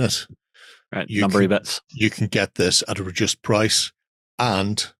stuff in it. Right, numbery bits. You can get this at a reduced price,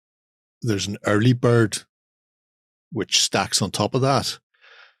 and there's an early bird which stacks on top of that,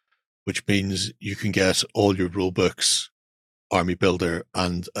 which means you can get all your rulebooks, Army Builder,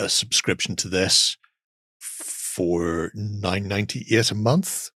 and a subscription to this for $9.98 a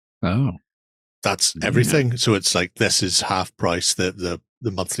month. Oh. That's everything. So it's like, this is half price. The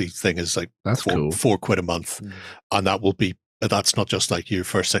monthly thing is like £4 a month. And that's not just like your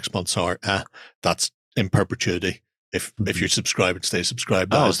first 6 months are, that's in perpetuity. If you're subscribed and stay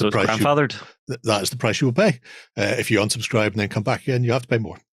subscribed, that is the price that is the price you will pay. If you unsubscribe and then come back again, you have to pay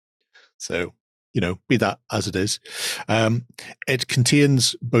more. So, be that as it is. It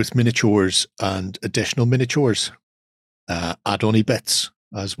contains both miniatures and additional miniatures, add-on bits,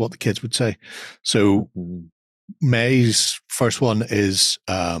 as what the kids would say. So May's first one is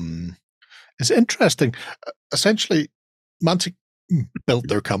interesting. Essentially, Mantic built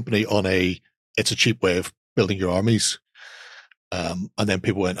their company on it's a cheap way of building your armies. And then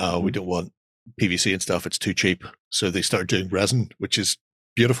people went, we don't want PVC and stuff. It's too cheap. So they started doing resin, which is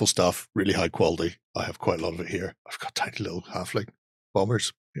beautiful stuff, really high quality. I have quite a lot of it here. I've got tiny little halfling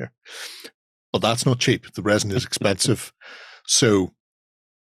bombers here. But that's not cheap. The resin is expensive. So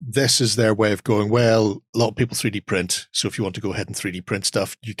this is their way of going, well, a lot of people 3D print. So if you want to go ahead and 3D print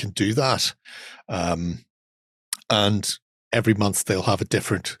stuff, you can do that. And every month they'll have a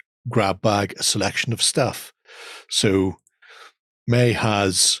different grab bag, a selection of stuff. So May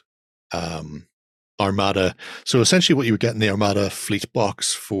has Armada. So essentially what you would get in the Armada fleet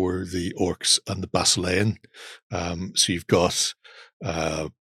box for the Orcs and the Basilean. So you've got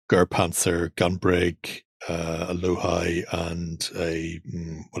Panther, Gunbrig, a Lohai, and a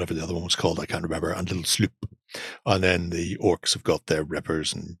whatever the other one was called, I can't remember, and a little sloop. And then the orcs have got their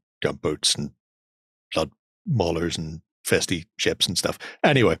rippers and gunboats and blood maulers and festy ships and stuff.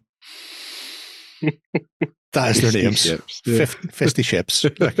 Anyway, that is their names. Fisty ships.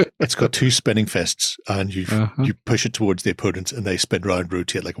 Like, it's got 2 spinning fists, and you push it towards the opponent, and they spin round,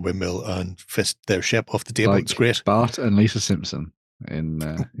 rotate like a windmill, and fist their ship off the table. Like it's great. Bart and Lisa Simpson in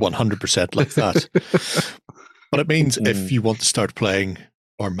 100% like that. But it means if you want to start playing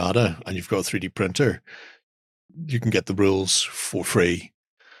Armada and you've got a 3D printer, you can get the rules for free.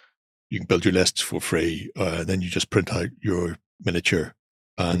 You can build your lists for free. Then you just print out your miniature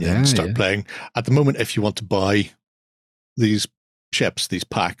and then start playing. At the moment, if you want to buy these ships, these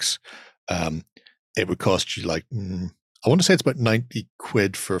packs, it would cost you like, I want to say it's about 90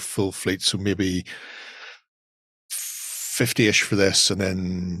 quid for a full fleet. So maybe 50-ish for this, and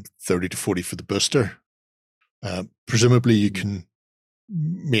then 30 to 40 for the booster. Presumably you can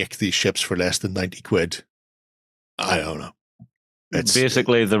make these ships for less than 90 quid. I don't know. It's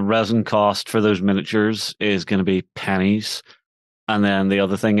basically the resin cost for those miniatures is going to be pennies. And then the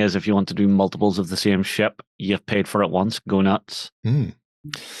other thing is, if you want to do multiples of the same ship, you've paid for it once. Go nuts.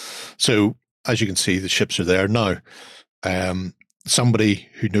 So as you can see, the ships are there now. Somebody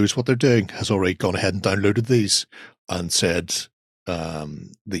who knows what they're doing has already gone ahead and downloaded these and said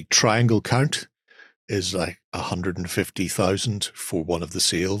the triangle count is like 150,000 for one of the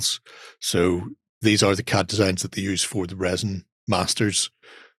sales. So these are the CAD designs that they use for the resin masters.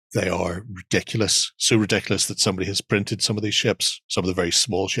 They are ridiculous. So ridiculous that somebody has printed some of these ships, some of the very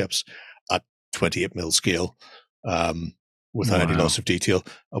small ships, at 28mm scale without any loss of detail.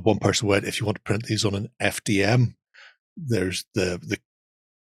 One person went, if you want to print these on an FDM, there's the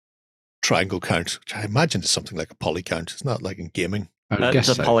triangle count, which I imagine is something like a poly count. It's not like in gaming. It's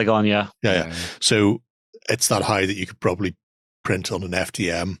a polygon, yeah. So it's that high that you could probably print on an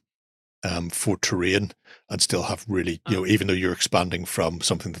FDM for terrain and still have really, even though you're expanding from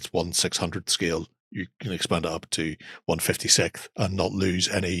something that's 1/600 scale, you can expand it up to 1/56 and not lose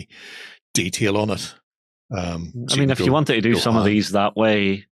any detail on it. I mean, if you wanted to do some of these that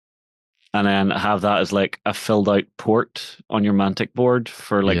way, and then have that as like a filled out port on your Mantic board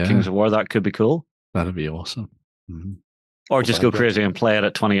for like Kings of War, that could be cool. That'd be awesome. Or just go crazy and play it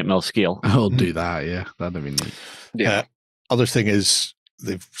at 28mm scale. I'll do that, yeah. That'd be neat. Yeah. Other thing is,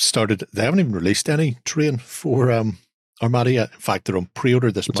 they haven't even released any terrain for Armada yet. In fact, they're on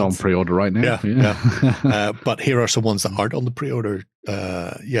pre-order this month. It's on pre-order right now. Yeah. But here are some ones that aren't on the pre-order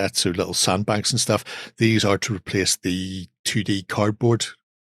yet. So little sandbanks and stuff. These are to replace the 2D cardboard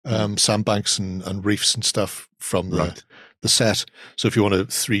sandbanks and reefs and stuff from the set. So if you want to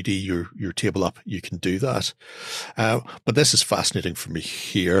 3D your table up, you can do that. But this is fascinating for me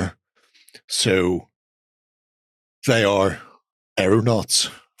here. So they are aeronauts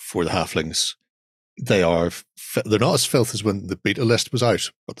for the halflings. They're not as filth as when the beta list was out,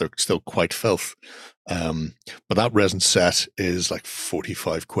 but they're still quite filth. But that resin set is like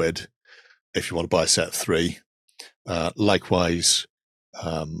 45 quid if you want to buy a set of 3. Likewise,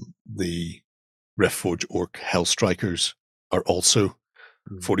 the Riftforge Orc Hellstrikers are also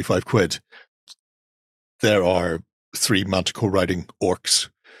 45 quid. There are 3 Manticore riding orcs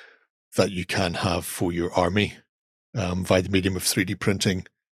that you can have for your army via the medium of 3D printing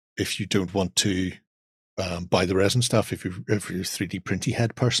if you don't want to buy the resin stuff, if you're a 3D printy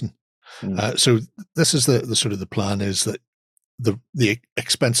head person. So this is the sort of the plan, is that the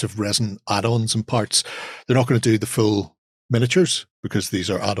expensive resin add-ons and parts, they're not going to do the full miniatures because these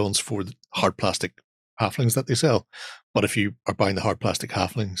are add-ons for the hard plastic halflings that they sell. But if you are buying the hard plastic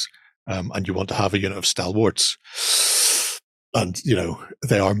halflings and you want to have a unit of stalwarts, and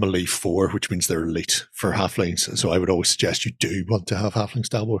they are melee 4, which means they're elite for halflings. So I would always suggest you do want to have halfling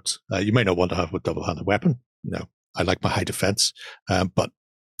stalwarts. You may not want to have a double-handed weapon. I like my high defense, but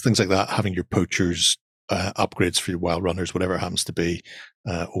things like that, having your poachers, upgrades for your wild runners, whatever it happens to be,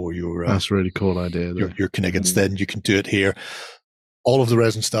 or your that's a really cool idea. Your Kniggins, then you can do it here. All of the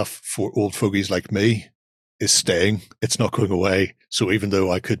resin stuff for old fogies like me is staying. It's not going away. So even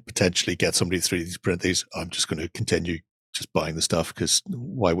though I could potentially get somebody to 3D print these, I'm just going to continue just buying the stuff, because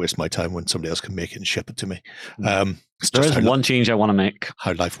why waste my time when somebody else can make it and ship it to me? There is one change I want to make.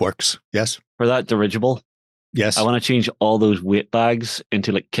 How life works. Yes. For that dirigible. Yes. I want to change all those weight bags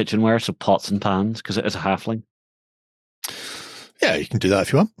into like kitchenware, so pots and pans, because it is a halfling. Yeah, you can do that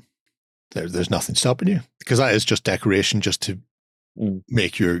if you want. There's nothing stopping you, because that is just decoration, just to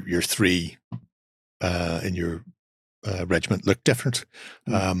make your 3 in your regiment look different.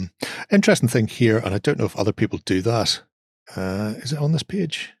 Interesting thing here, and I don't know if other people do that. Is it on this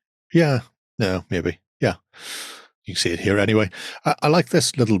page? Yeah, no, maybe. Yeah, you can see it here anyway. I like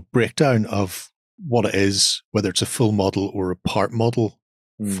this little breakdown of what it is, whether it's a full model or a part model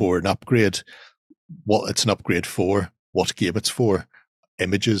for an upgrade, what it's an upgrade for, what game it's for,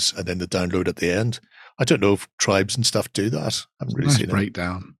 images, and then the download at the end. I don't know if tribes and stuff do that. I haven't really seen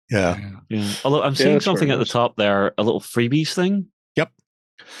breakdown. Yeah. Although I'm seeing something at the top there, a little freebies thing. Yep.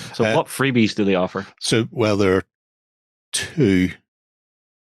 So what freebies do they offer? So, well, there are two.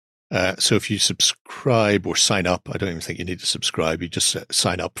 So if you subscribe or sign up, I don't even think you need to subscribe. You just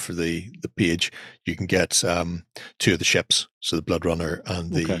sign up for the page. You can get two of the ships, so the Blood Runner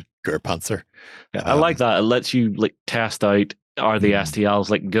and the Gur Panther. Yeah, I like that. It lets you test out, are the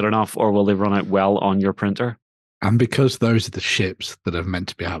STLs good enough, or will they run out well on your printer? And because those are the ships that are meant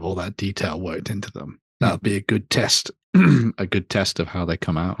to have all that detail worked into them, that'll be a good test, a good test of how they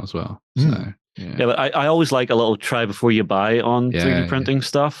come out as well. So. Yeah, but I always like a little try before you buy on 3D printing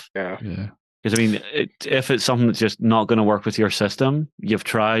stuff. Yeah. Because, I mean, if it's something that's just not going to work with your system, you've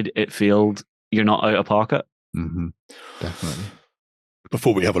tried, it failed, you're not out of pocket. Mm-hmm. Definitely.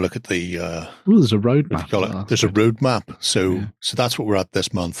 Before we have a look at the... there's a roadmap. There's a roadmap. So that's what we're at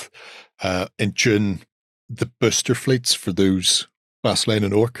this month. In June, the booster fleets for those Bastlane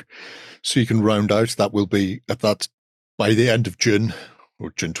and Orc. So you can round out, that will be at that by the end of June,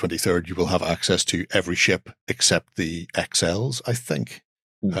 or June 23rd, you will have access to every ship except the XLs, I think.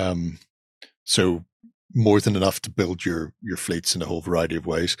 So more than enough to build your fleets in a whole variety of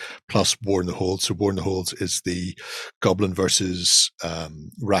ways, plus War in the Holds. So War in the Holds is the Goblin versus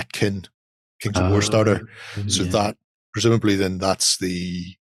Ratkin Kings of War starter. So that, presumably then that's the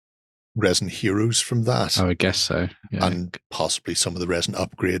resin heroes from that. I guess so. Yeah. And possibly some of the resin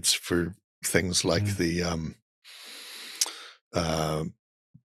upgrades for things like the...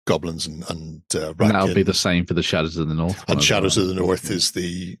 goblins and Ratkin. That'll be the same for the Shadows of the North. And Shadows of the North is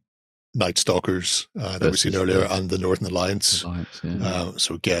the Night Stalkers that we've seen earlier, and the Northern Alliance.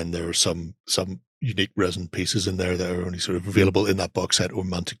 So again, there are some unique resin pieces in there that are only sort of available in that box set or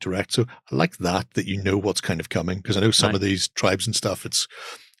Mantic Direct. So I like that you know what's kind of coming, because I know some of these tribes and stuff,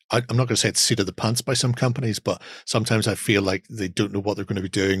 I'm not going to say it's seat of the pants by some companies, but sometimes I feel like they don't know what they're going to be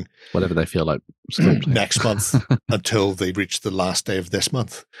doing. Whatever they feel like next month until they reach the last day of this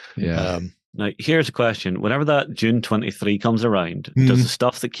month. Yeah. Now, here's a question. Whenever that June 23 comes around, does the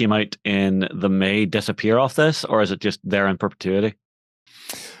stuff that came out in the May disappear off this, or is it just there in perpetuity?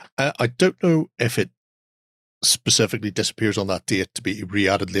 I don't know if it specifically disappears on that date to be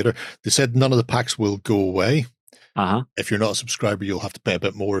re-added later. They said none of the packs will go away. If you're not a subscriber, you'll have to pay a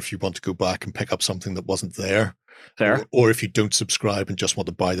bit more if you want to go back and pick up something that wasn't there. Fair. Or if you don't subscribe and just want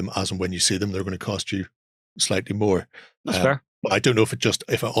to buy them as and when you see them, they're going to cost you slightly more. That's fair. But I don't know if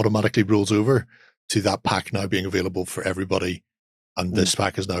it automatically rolls over to that pack now being available for everybody, and this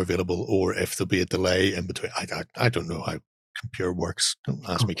pack is now available, or if there'll be a delay in between. I don't know how Compure works. Don't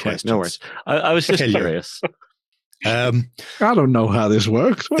ask me questions. No worries. I was just curious. I don't know how this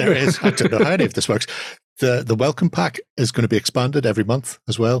works. I don't know how any of this works. The welcome pack is going to be expanded every month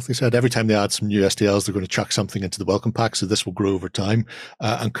as well. They said every time they add some new STLs, they're going to chuck something into the welcome pack. So this will grow over time.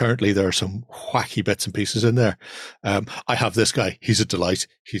 And currently there are some wacky bits and pieces in there. I have this guy. He's a delight.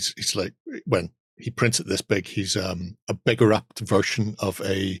 He's like, when he prints it this big, he's a bigger up version of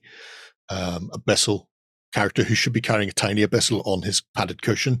a Abyssal character who should be carrying a tiny Abyssal on his padded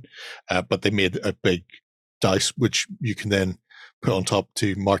cushion. But they made a big dice, which you can then put on top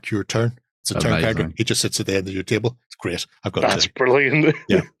to mark your turn. It's a turn character. He just sits at the end of your table. It's great. I've got That's brilliant.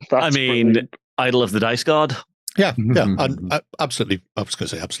 Yeah. Brilliant. Idol of the Dice God. Yeah. And absolutely, I was going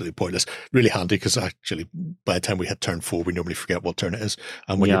to say absolutely pointless. Really handy, because actually by the time we hit turn 4, we normally forget what turn it is.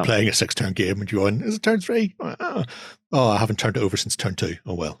 And when you're playing a 6-turn game and you're on, is it turn 3? Oh, I haven't turned it over since turn 2.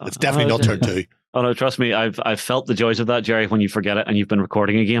 Oh, well, it's definitely not turn 2. Oh, no, trust me. I've felt the joys of that, Jerry, when you forget it and you've been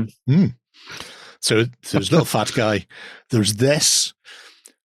recording a game. So there's little fat guy. There's this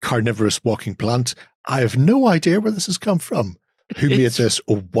carnivorous walking plant. I have no idea where this has come from. Who made this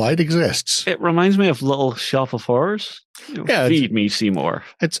or why it exists? It reminds me of Little Shop of Horrors. Feed me, Seymour.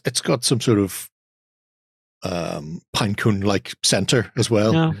 It's got some sort of pinecone-like center as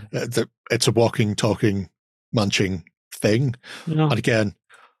well. Yeah. It's a walking, talking, munching thing. Yeah. And again,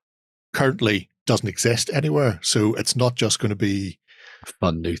 currently doesn't exist anywhere. So it's not just going to be a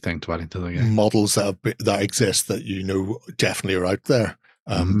fun new thing to add into the game. Models that exist that you know definitely are out there.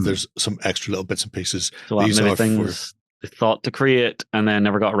 There's some extra little bits and pieces. So these are things they thought to create and then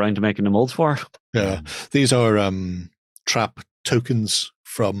never got around to making the molds for. Yeah, these are trap tokens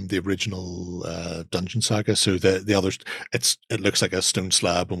from the original Dungeon Saga. So the others, it looks like a stone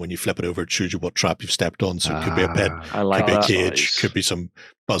slab, and when you flip it over, it shows you what trap you've stepped on. So it could be a pit, could be a cage, could be some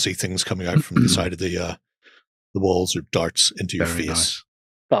buzzy things coming out from the side of the walls or darts into your face. Nice.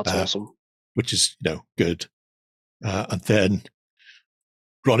 That's awesome. Which is, good. And then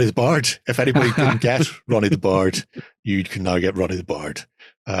Ronnie the Bard. If anybody didn't get Ronnie the Bard, you can now get Ronnie the Bard.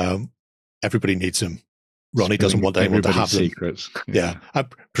 Everybody needs him. Ronnie doesn't want anyone to have them. Secrets. Yeah.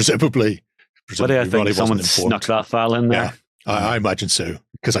 Presumably I think Ronnie someone snuck that file in there. Yeah, I imagine so.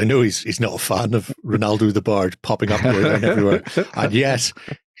 Because I know he's not a fan of Ronaldo the Bard popping up everywhere. And yet,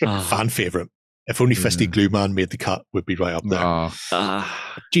 fan favourite. If only Fisty Glue Man made the cut, would be right up there.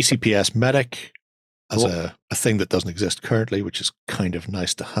 GCPS Medic as a thing that doesn't exist currently, which is kind of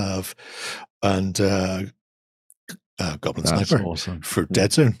nice to have. And Goblin Sniper for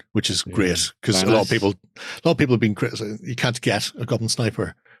Dead Zone, which is great because a lot of people have been criticizing you can't get a Goblin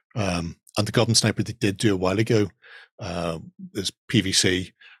Sniper. And the Goblin Sniper they did do a while ago is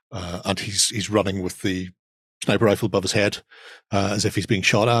PVC, and he's running with the sniper rifle above his head as if he's being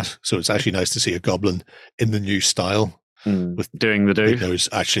shot at. So it's actually nice to see a goblin in the new style with doing the do. Those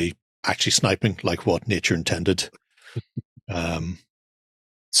actually sniping like what nature intended.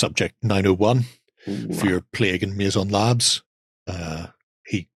 Subject 901 for your Plague and Maison Labs.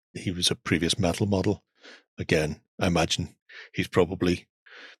 He was a previous metal model. Again, I imagine he's probably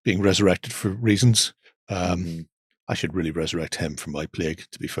being resurrected for reasons. I should really resurrect him for my Plague,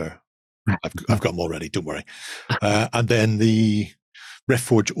 to be fair. I've got him already, don't worry. And then the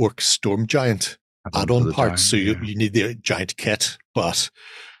Riftforge Orc Storm Giant add-on parts. So you need the giant kit, but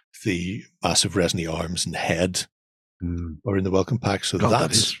the massive resiny arms and head are in the welcome pack. So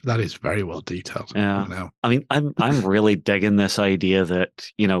that is very well detailed. Yeah. I mean, I'm really digging this idea that,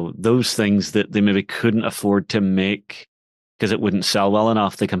 those things that they maybe couldn't afford to make because it wouldn't sell well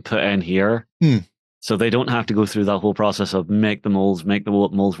enough, they can put in here. So they don't have to go through that whole process of make the molds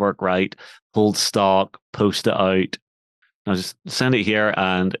work right, hold stock, post it out. Now just send it here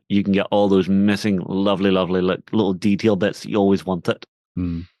and you can get all those missing lovely little detail bits that you always wanted.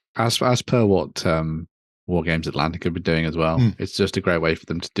 As per what Wargames Atlantic have been doing as well, it's just a great way for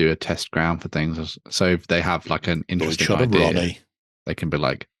them to do a test ground for things. So if they have like an interesting idea, they can be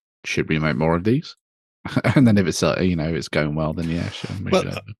like, should we make more of these? And then if it's it's going well, then yeah, sure.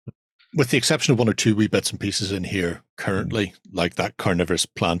 With the exception of one or two wee bits and pieces in here currently, like that carnivorous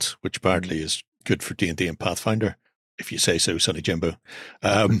plant, which apparently is good for D&D and Pathfinder, if you say so, Sonny Jimbo.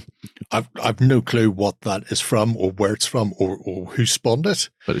 I've no clue what that is from or where it's from or who spawned it.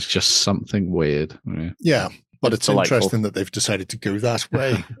 But it's just something weird. Yeah, but it's interesting that they've decided to go that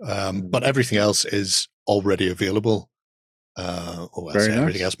way. But everything else is already available.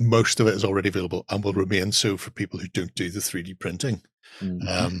 Everything else, most of it is already available and will remain so for people who don't do the 3D printing.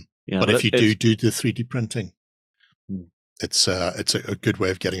 But if you do the 3D printing, it's a good way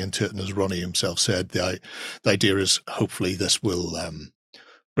of getting into it. And as Ronnie himself said, the idea is hopefully this will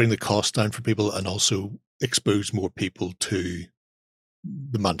bring the cost down for people and also expose more people to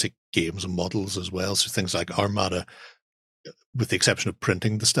the Mantic games and models as well. So things like Armada, with the exception of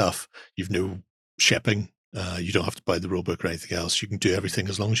printing the stuff, you've no shipping. You don't have to buy the rulebook or anything else. You can do everything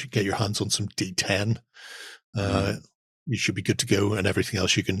as long as you get your hands on some D10. You should be good to go, and everything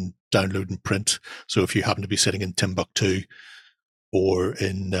else you can download and print. So if you happen to be sitting in Timbuktu or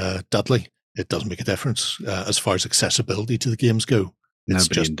in Dudley, it doesn't make a difference as far as accessibility to the games go.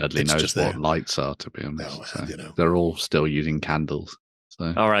 Nobody in Dudley knows what lights are, to be honest. They're all still using candles.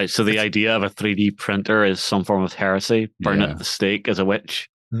 So. All right, so the idea of a 3D printer is some form of heresy. Burn at the stake as a witch.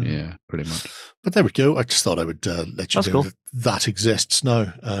 Yeah, pretty much. But there we go. I just thought I would let you know that exists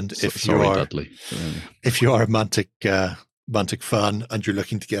now. And if you are a Mantic fan and you're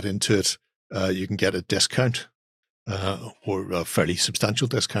looking to get into it, you can get a discount or a fairly substantial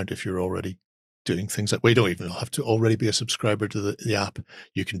discount if you're already doing things like. We don't even have to already be a subscriber to the app.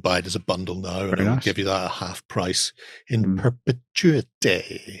 You can buy it as a bundle now, and it'll give you that at half price in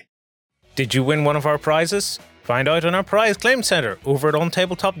perpetuity. Did you win one of our prizes? Find out on our prize claim center over at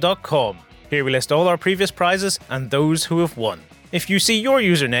ontabletop.com. Here we list all our previous prizes and those who have won. If you see your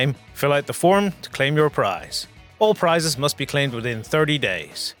username, fill out the form to claim your prize. All prizes must be claimed within 30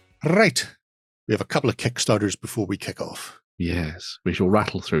 days. Right. We have a couple of Kickstarters before we kick off. Yes, we shall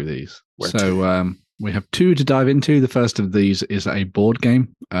rattle through these. We have two to dive into. The first of these is a board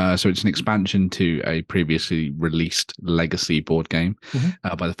game. So it's an expansion to a previously released legacy board game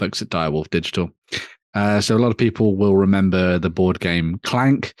by the folks at Direwolf Digital. So a lot of people will remember the board game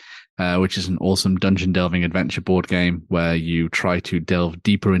Clank, which is an awesome dungeon delving adventure board game where you try to delve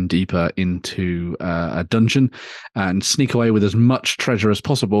deeper and deeper into a dungeon and sneak away with as much treasure as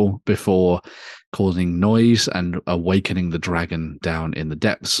possible before causing noise and awakening the dragon down in the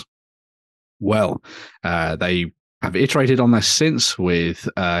depths. Well, they have iterated on this since with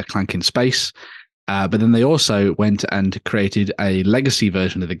Clank in Space. But then they also went and created a legacy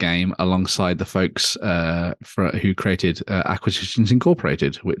version of the game alongside the folks who created Acquisitions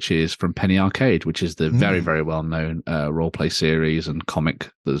Incorporated, which is from Penny Arcade, which is the very, very well-known roleplay series and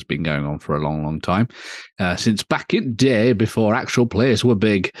comic that has been going on for a long, long time. Since back in day, before actual players were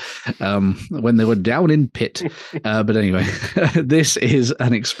big, when they were down in pit. But anyway, this is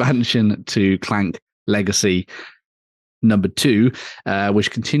an expansion to Clank Legacy number 2,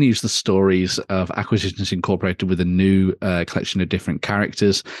 which continues the stories of Acquisitions Incorporated with a new collection of different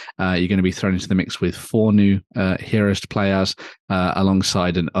characters. You're going to be thrown into the mix with 4 new heroes to play as,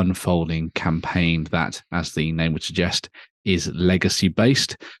 alongside an unfolding campaign that, as the name would suggest, is legacy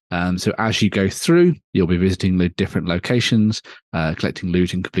based. So as you go through, you'll be visiting the different locations, collecting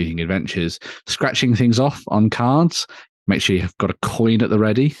loot and completing adventures, scratching things off on cards. Make sure you've got a coin at the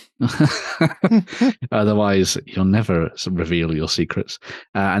ready. Otherwise, you'll never reveal your secrets.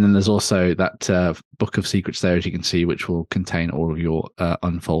 And then there's also that book of secrets there, as you can see, which will contain all of your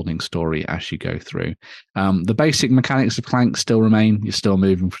unfolding story as you go through. The basic mechanics of Clank still remain. You're still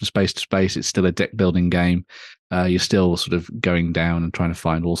moving from space to space. It's still a deck building game. You're still sort of going down and trying to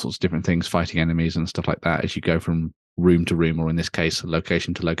find all sorts of different things, fighting enemies and stuff like that as you go from room to room, or in this case,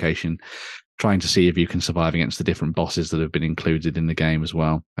 location to location, trying to see if you can survive against the different bosses that have been included in the game as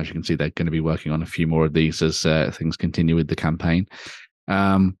well. As you can see, they're going to be working on a few more of these as things continue with the campaign.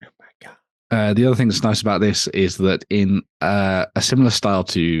 The other thing that's nice about this is that in a similar style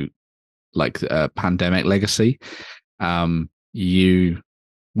to like Pandemic Legacy, once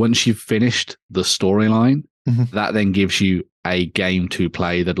you've finished the storyline, that then gives you a game to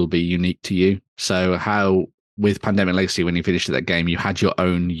play that'll be unique to you. So how with Pandemic Legacy, when you finished that game, you had your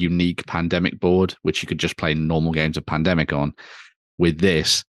own unique Pandemic board, which you could just play normal games of Pandemic on. With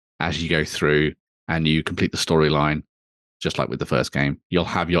this, as you go through and you complete the storyline, just like with the first game, you'll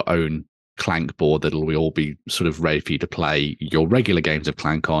have your own Clank board that'll all be sort of ready for you to play your regular games of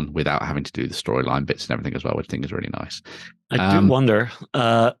Clank on without having to do the storyline bits and everything as well, which I think is really nice. I do wonder,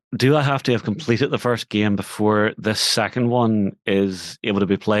 do I have to have completed the first game before the second one is able to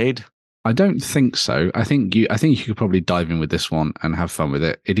be played? I don't think so. I think you could probably dive in with this one and have fun with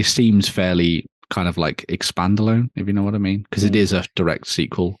it. It seems fairly kind of like expandalone, if you know what I mean, because it is a direct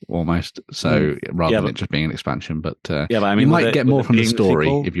sequel almost. So rather than it just being an expansion, but I mean, you might get more from the story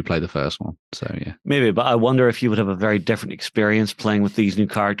if you play the first one. So yeah, maybe. But I wonder if you would have a very different experience playing with these new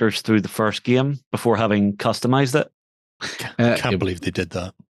characters through the first game before having customized it. I can't believe they did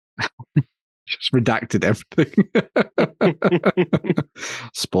that. Just redacted everything.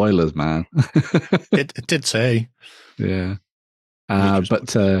 Spoilers, man. It did say. Yeah.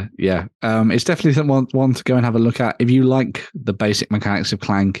 It's definitely one to go and have a look at. If you like the basic mechanics of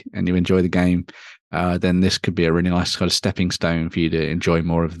Clank and you enjoy the game, then this could be a really nice kind of stepping stone for you to enjoy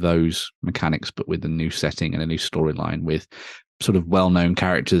more of those mechanics, but with a new setting and a new storyline with sort of well-known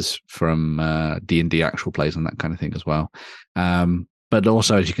characters from D&D actual plays and that kind of thing as well. But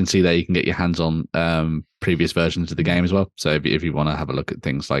also, as you can see there, you can get your hands on previous versions of the game as well. So if you want to have a look at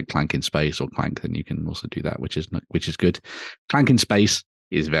things like Clank in Space or Clank, then you can also do that, which is good. Clank in Space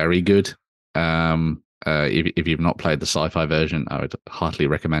is very good. If you've not played the sci-fi version, I would heartily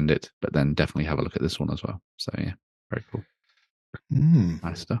recommend it. But then definitely have a look at this one as well. So yeah, very cool.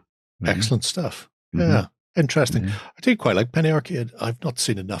 Nice stuff. Excellent stuff. Yeah, interesting. Yeah. I do quite like Penny Arcade. I've not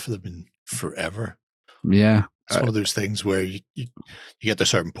seen enough of them in forever. Yeah. It's one of those things where you get to a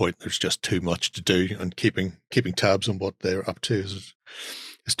certain point, there's just too much to do, and keeping tabs on what they're up to is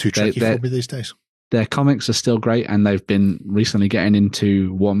too tricky for me these days. Their comics are still great, and they've been recently getting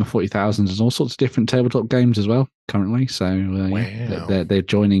into Warhammer 40,000 and all sorts of different tabletop games as well currently. So they're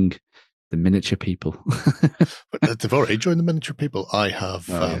joining the miniature people. But they've already joined the miniature people. I have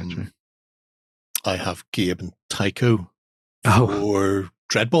Gabe and Tycho for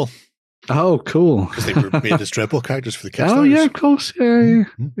Dreadball. Oh, cool. Because they were made as Dreadball characters for the Kickstarter. Oh, yeah, of course. Yeah.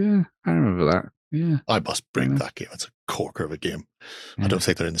 I remember that. Yeah. I must break that game. It's a corker of a game. Yeah. I don't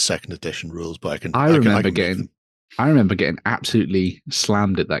think they're in the second edition rules, but I remember getting absolutely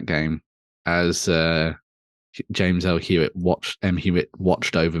slammed at that game as James L. Hewitt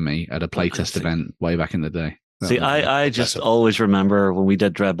watched over me at a playtest event way back in the day. See, I just always remember when we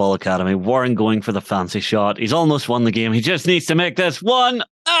did Dreadball Academy, Warren going for the fancy shot. He's almost won the game. He just needs to make this one.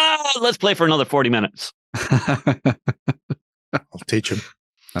 Let's play for another 40 minutes. I'll teach him.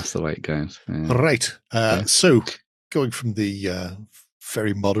 That's the way it goes. Yeah. Right. So going from the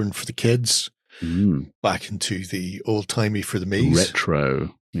very modern for the kids back into the old-timey for the me's.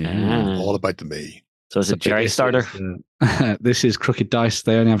 Retro. All about the me. So it's a Jerry starter. This is Crooked Dice.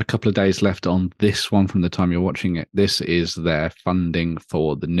 They only have a couple of days left on this one from the time you're watching it. This is their funding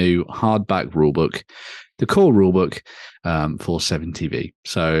for the new hardback rulebook, the core rulebook for 7TV.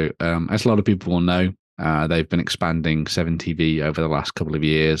 So as a lot of people will know, they've been expanding 7TV over the last couple of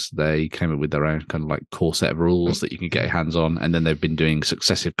years. They came up with their own kind of like core set of rules that you can get your hands on. And then they've been doing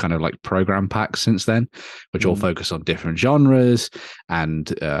successive kind of like program packs since then, which all focus on different genres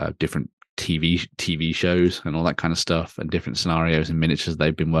and different TV shows and all that kind of stuff, and different scenarios and miniatures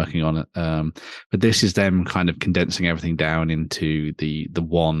they've been working on. But this is them kind of condensing everything down into the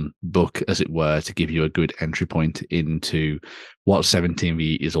one book, as it were, to give you a good entry point into what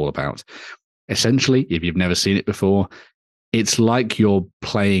 7TV is all about. Essentially, if you've never seen it before, it's like you're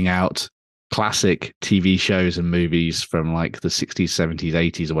playing out classic TV shows and movies from like the 60s, 70s,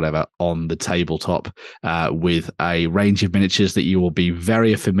 80s or whatever on the tabletop with a range of miniatures that you will be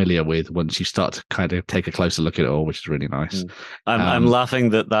very familiar with once you start to kind of take a closer look at it all, which is really nice. I'm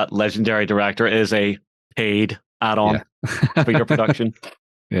laughing that legendary director is a paid add-on for your production.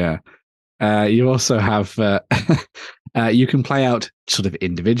 Yeah. You also have you can play out sort of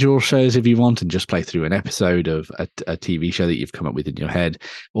individual shows if you want and just play through an episode of a TV show that you've come up with in your head.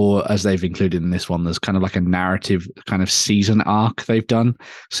 Or as they've included in this one, there's kind of like a narrative kind of season arc they've done.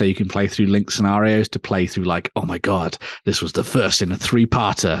 So you can play through linked scenarios to play through like, oh my God, this was the first in a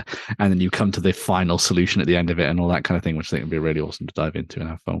 3-parter. And then you come to the final solution at the end of it and all that kind of thing, which I think would be really awesome to dive into and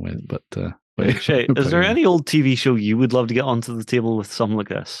have fun with. But Shay, is there any old TV show you would love to get onto the table with something like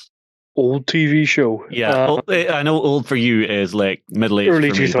this? Old TV show. Yeah, I know old for you is like middle age, early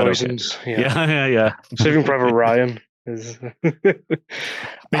 2000s. Okay. Yeah. Saving Private Ryan is.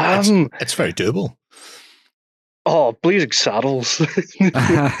 It's very doable. Oh, Blazing Saddles.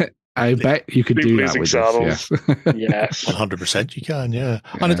 I bet you could do that with Saddles. This, Yes, 100% you can. Yeah,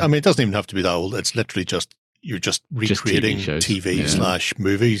 and it doesn't even have to be that old. It's literally you're just recreating TV /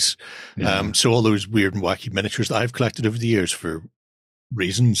 movies. Yeah. So all those weird and wacky miniatures that I've collected over the years for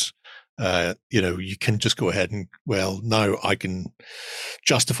reasons. You can just go ahead and, now I can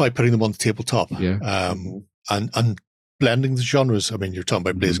justify putting them on the tabletop. And blending the genres. I mean, you're talking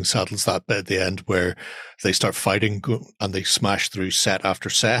about Blazing Saddles, that bit at the end where they start fighting and they smash through set after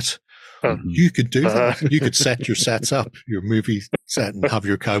set. You could do that. You could set your sets up, your movie set, and have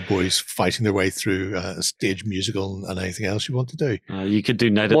your cowboys fighting their way through a stage musical and anything else you want to do. You could do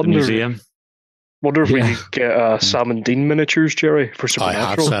Night at the Museum. Wonder if we could get Sam and Dean miniatures, Jerry, for Supernatural. I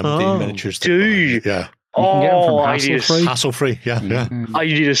have Sam and Dean miniatures. Do you? Yeah. Hassle-free. Yeah. I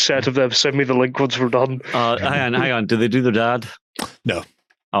need a set of them. Send me the link once we're done. Hang on. Do they do their dad? No.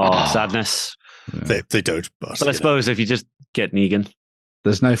 Sadness. They don't. But I suppose if you just get Negan.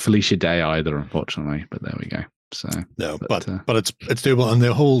 There's no Felicia Day either, unfortunately, but there we go. So no, but it's doable, and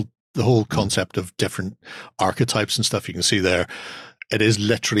the whole concept of different archetypes and stuff you can see there. It is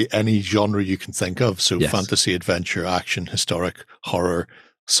literally any genre you can think of. So fantasy, adventure, action, historic, horror,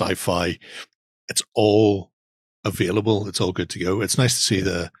 sci-fi. It's all available. It's all good to go. It's nice to see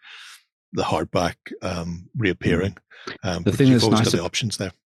the hardback reappearing. The thing that's nice, got the options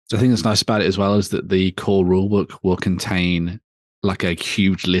there. The thing that's nice about it as well is that the core rulebook will contain like a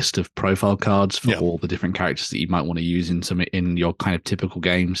huge list of profile cards for all the different characters that you might want to use in your kind of typical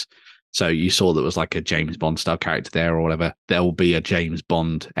games. So you saw there was like a James Bond style character there or whatever. There will be a James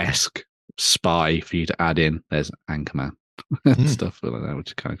Bond-esque spy for you to add in. There's Anchorman and stuff like that, which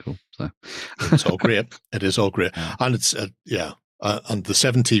is kind of cool. So it's all great. It is all great. And it's, and the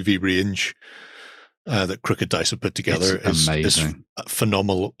 7TV range that Crooked Dice have put together is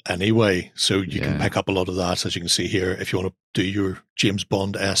phenomenal anyway. So you can pick up a lot of that, as you can see here, if you want to do your James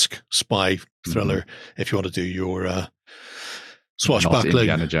Bond-esque spy thriller, if you want to do your swashbuckling,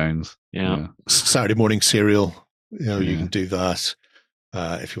 Indiana Jones, Saturday morning serial, you can do that.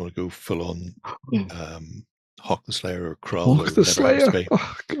 If you want to go full on Hawk the Slayer or Krull, Hawk the Slayer.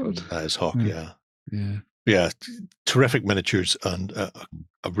 Oh God, that is Hawk. Yeah. Terrific miniatures and a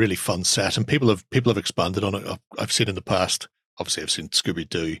really fun set. And people have expanded on it. I've seen in the past. Obviously, I've seen Scooby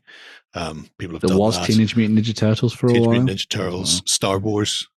Doo. People have done that. There was Teenage Mutant Ninja Turtles for a while. Teenage Mutant Ninja Turtles, Star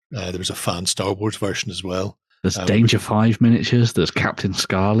Wars. There was a fan Star Wars version as well. There's Danger 5 miniatures. There's Captain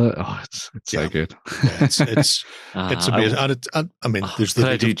Scarlet. Oh, it's so good. Yeah, it's amazing. There's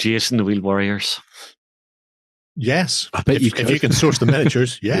I do Jason the Wheel Warriors. Yes, I bet if you can source the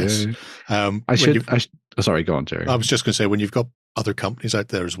miniatures. Yes, sorry, go on, Jerry. I was just going to say, when you've got other companies out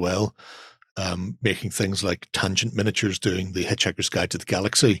there as well, making things like Tangent Miniatures doing the Hitchhiker's Guide to the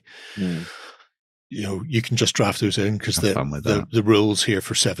Galaxy. You can just draft those in because the rules here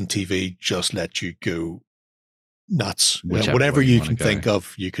for 7TV just let you go nuts. Whatever you can think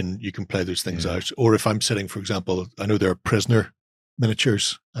of, you can play those things out. Or if I'm sitting, for example, I know there are Prisoner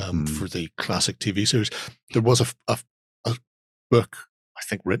miniatures for the classic TV series. There was a book, I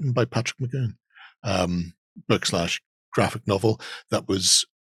think, written by Patrick McGoon, book/graphic novel that was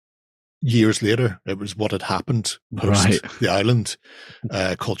years later. It was what had happened post the island,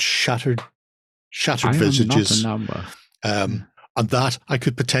 called Shattered Visages. And that I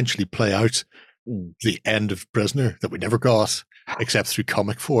could potentially play out the end of Prisoner that we never got, except through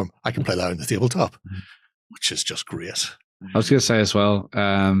comic form. I can play that on the tabletop, which is just great. I was going to say as well,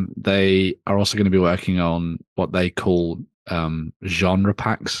 they are also going to be working on what they call genre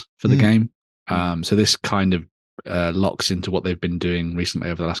packs for the game. So this kind of locks into what they've been doing recently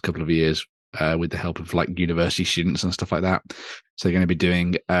over the last couple of years with the help of like university students and stuff like that. So they're going to be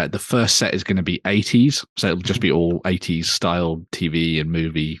doing the first set is going to be 80s. So it'll just be all 80s style TV and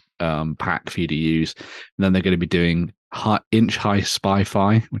movie pack for you to use. And then they're going to be doing inch-high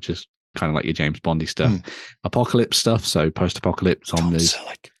spy-fi, which is kind of like your James Bondy stuff. Apocalypse stuff, so post-apocalypse zombies.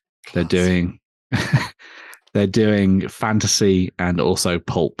 They're doing they're doing fantasy and also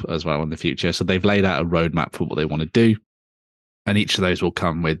pulp as well in the future. So they've laid out a roadmap for what they want to do. And each of those will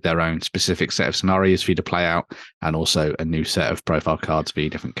come with their own specific set of scenarios for you to play out, and also a new set of profile cards for your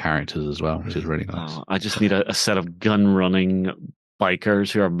different characters as well, which is really nice. I just need a set of gun-running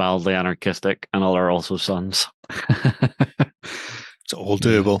bikers who are mildly anarchistic and all are also sons. It's all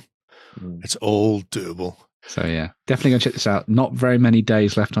doable. It's all doable. So yeah, definitely go check this out. Not very many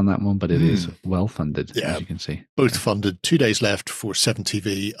days left on that one, but it is well funded, as you can see. Both funded. 2 days left for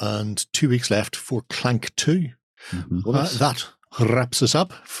 7TV and 2 weeks left for Clank 2. That wraps us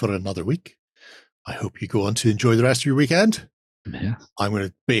up for another week. I hope you go on to enjoy the rest of your weekend. Yeah. I'm going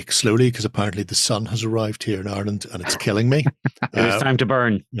to bake slowly because apparently the sun has arrived here in Ireland and it's killing me. It's time to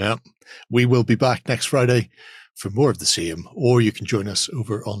burn. Yeah. We will be back next Friday for more of the same, or you can join us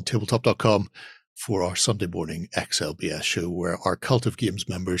over on tabletop.com for our Sunday morning XLBS show where our Cult of Games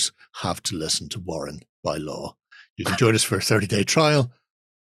members have to listen to Warren by law. You can join us for a 30-day trial,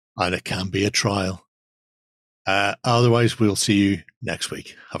 and it can be a trial. Otherwise, we'll see you next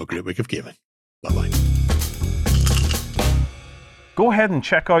week. Have a great week of gaming. Bye-bye. Go ahead and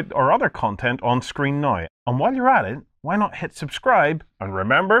check out our other content on screen now. And while you're at it, why not hit subscribe and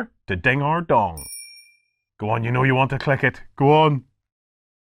remember to ding our dong. Go on, you know you want to click it. Go on.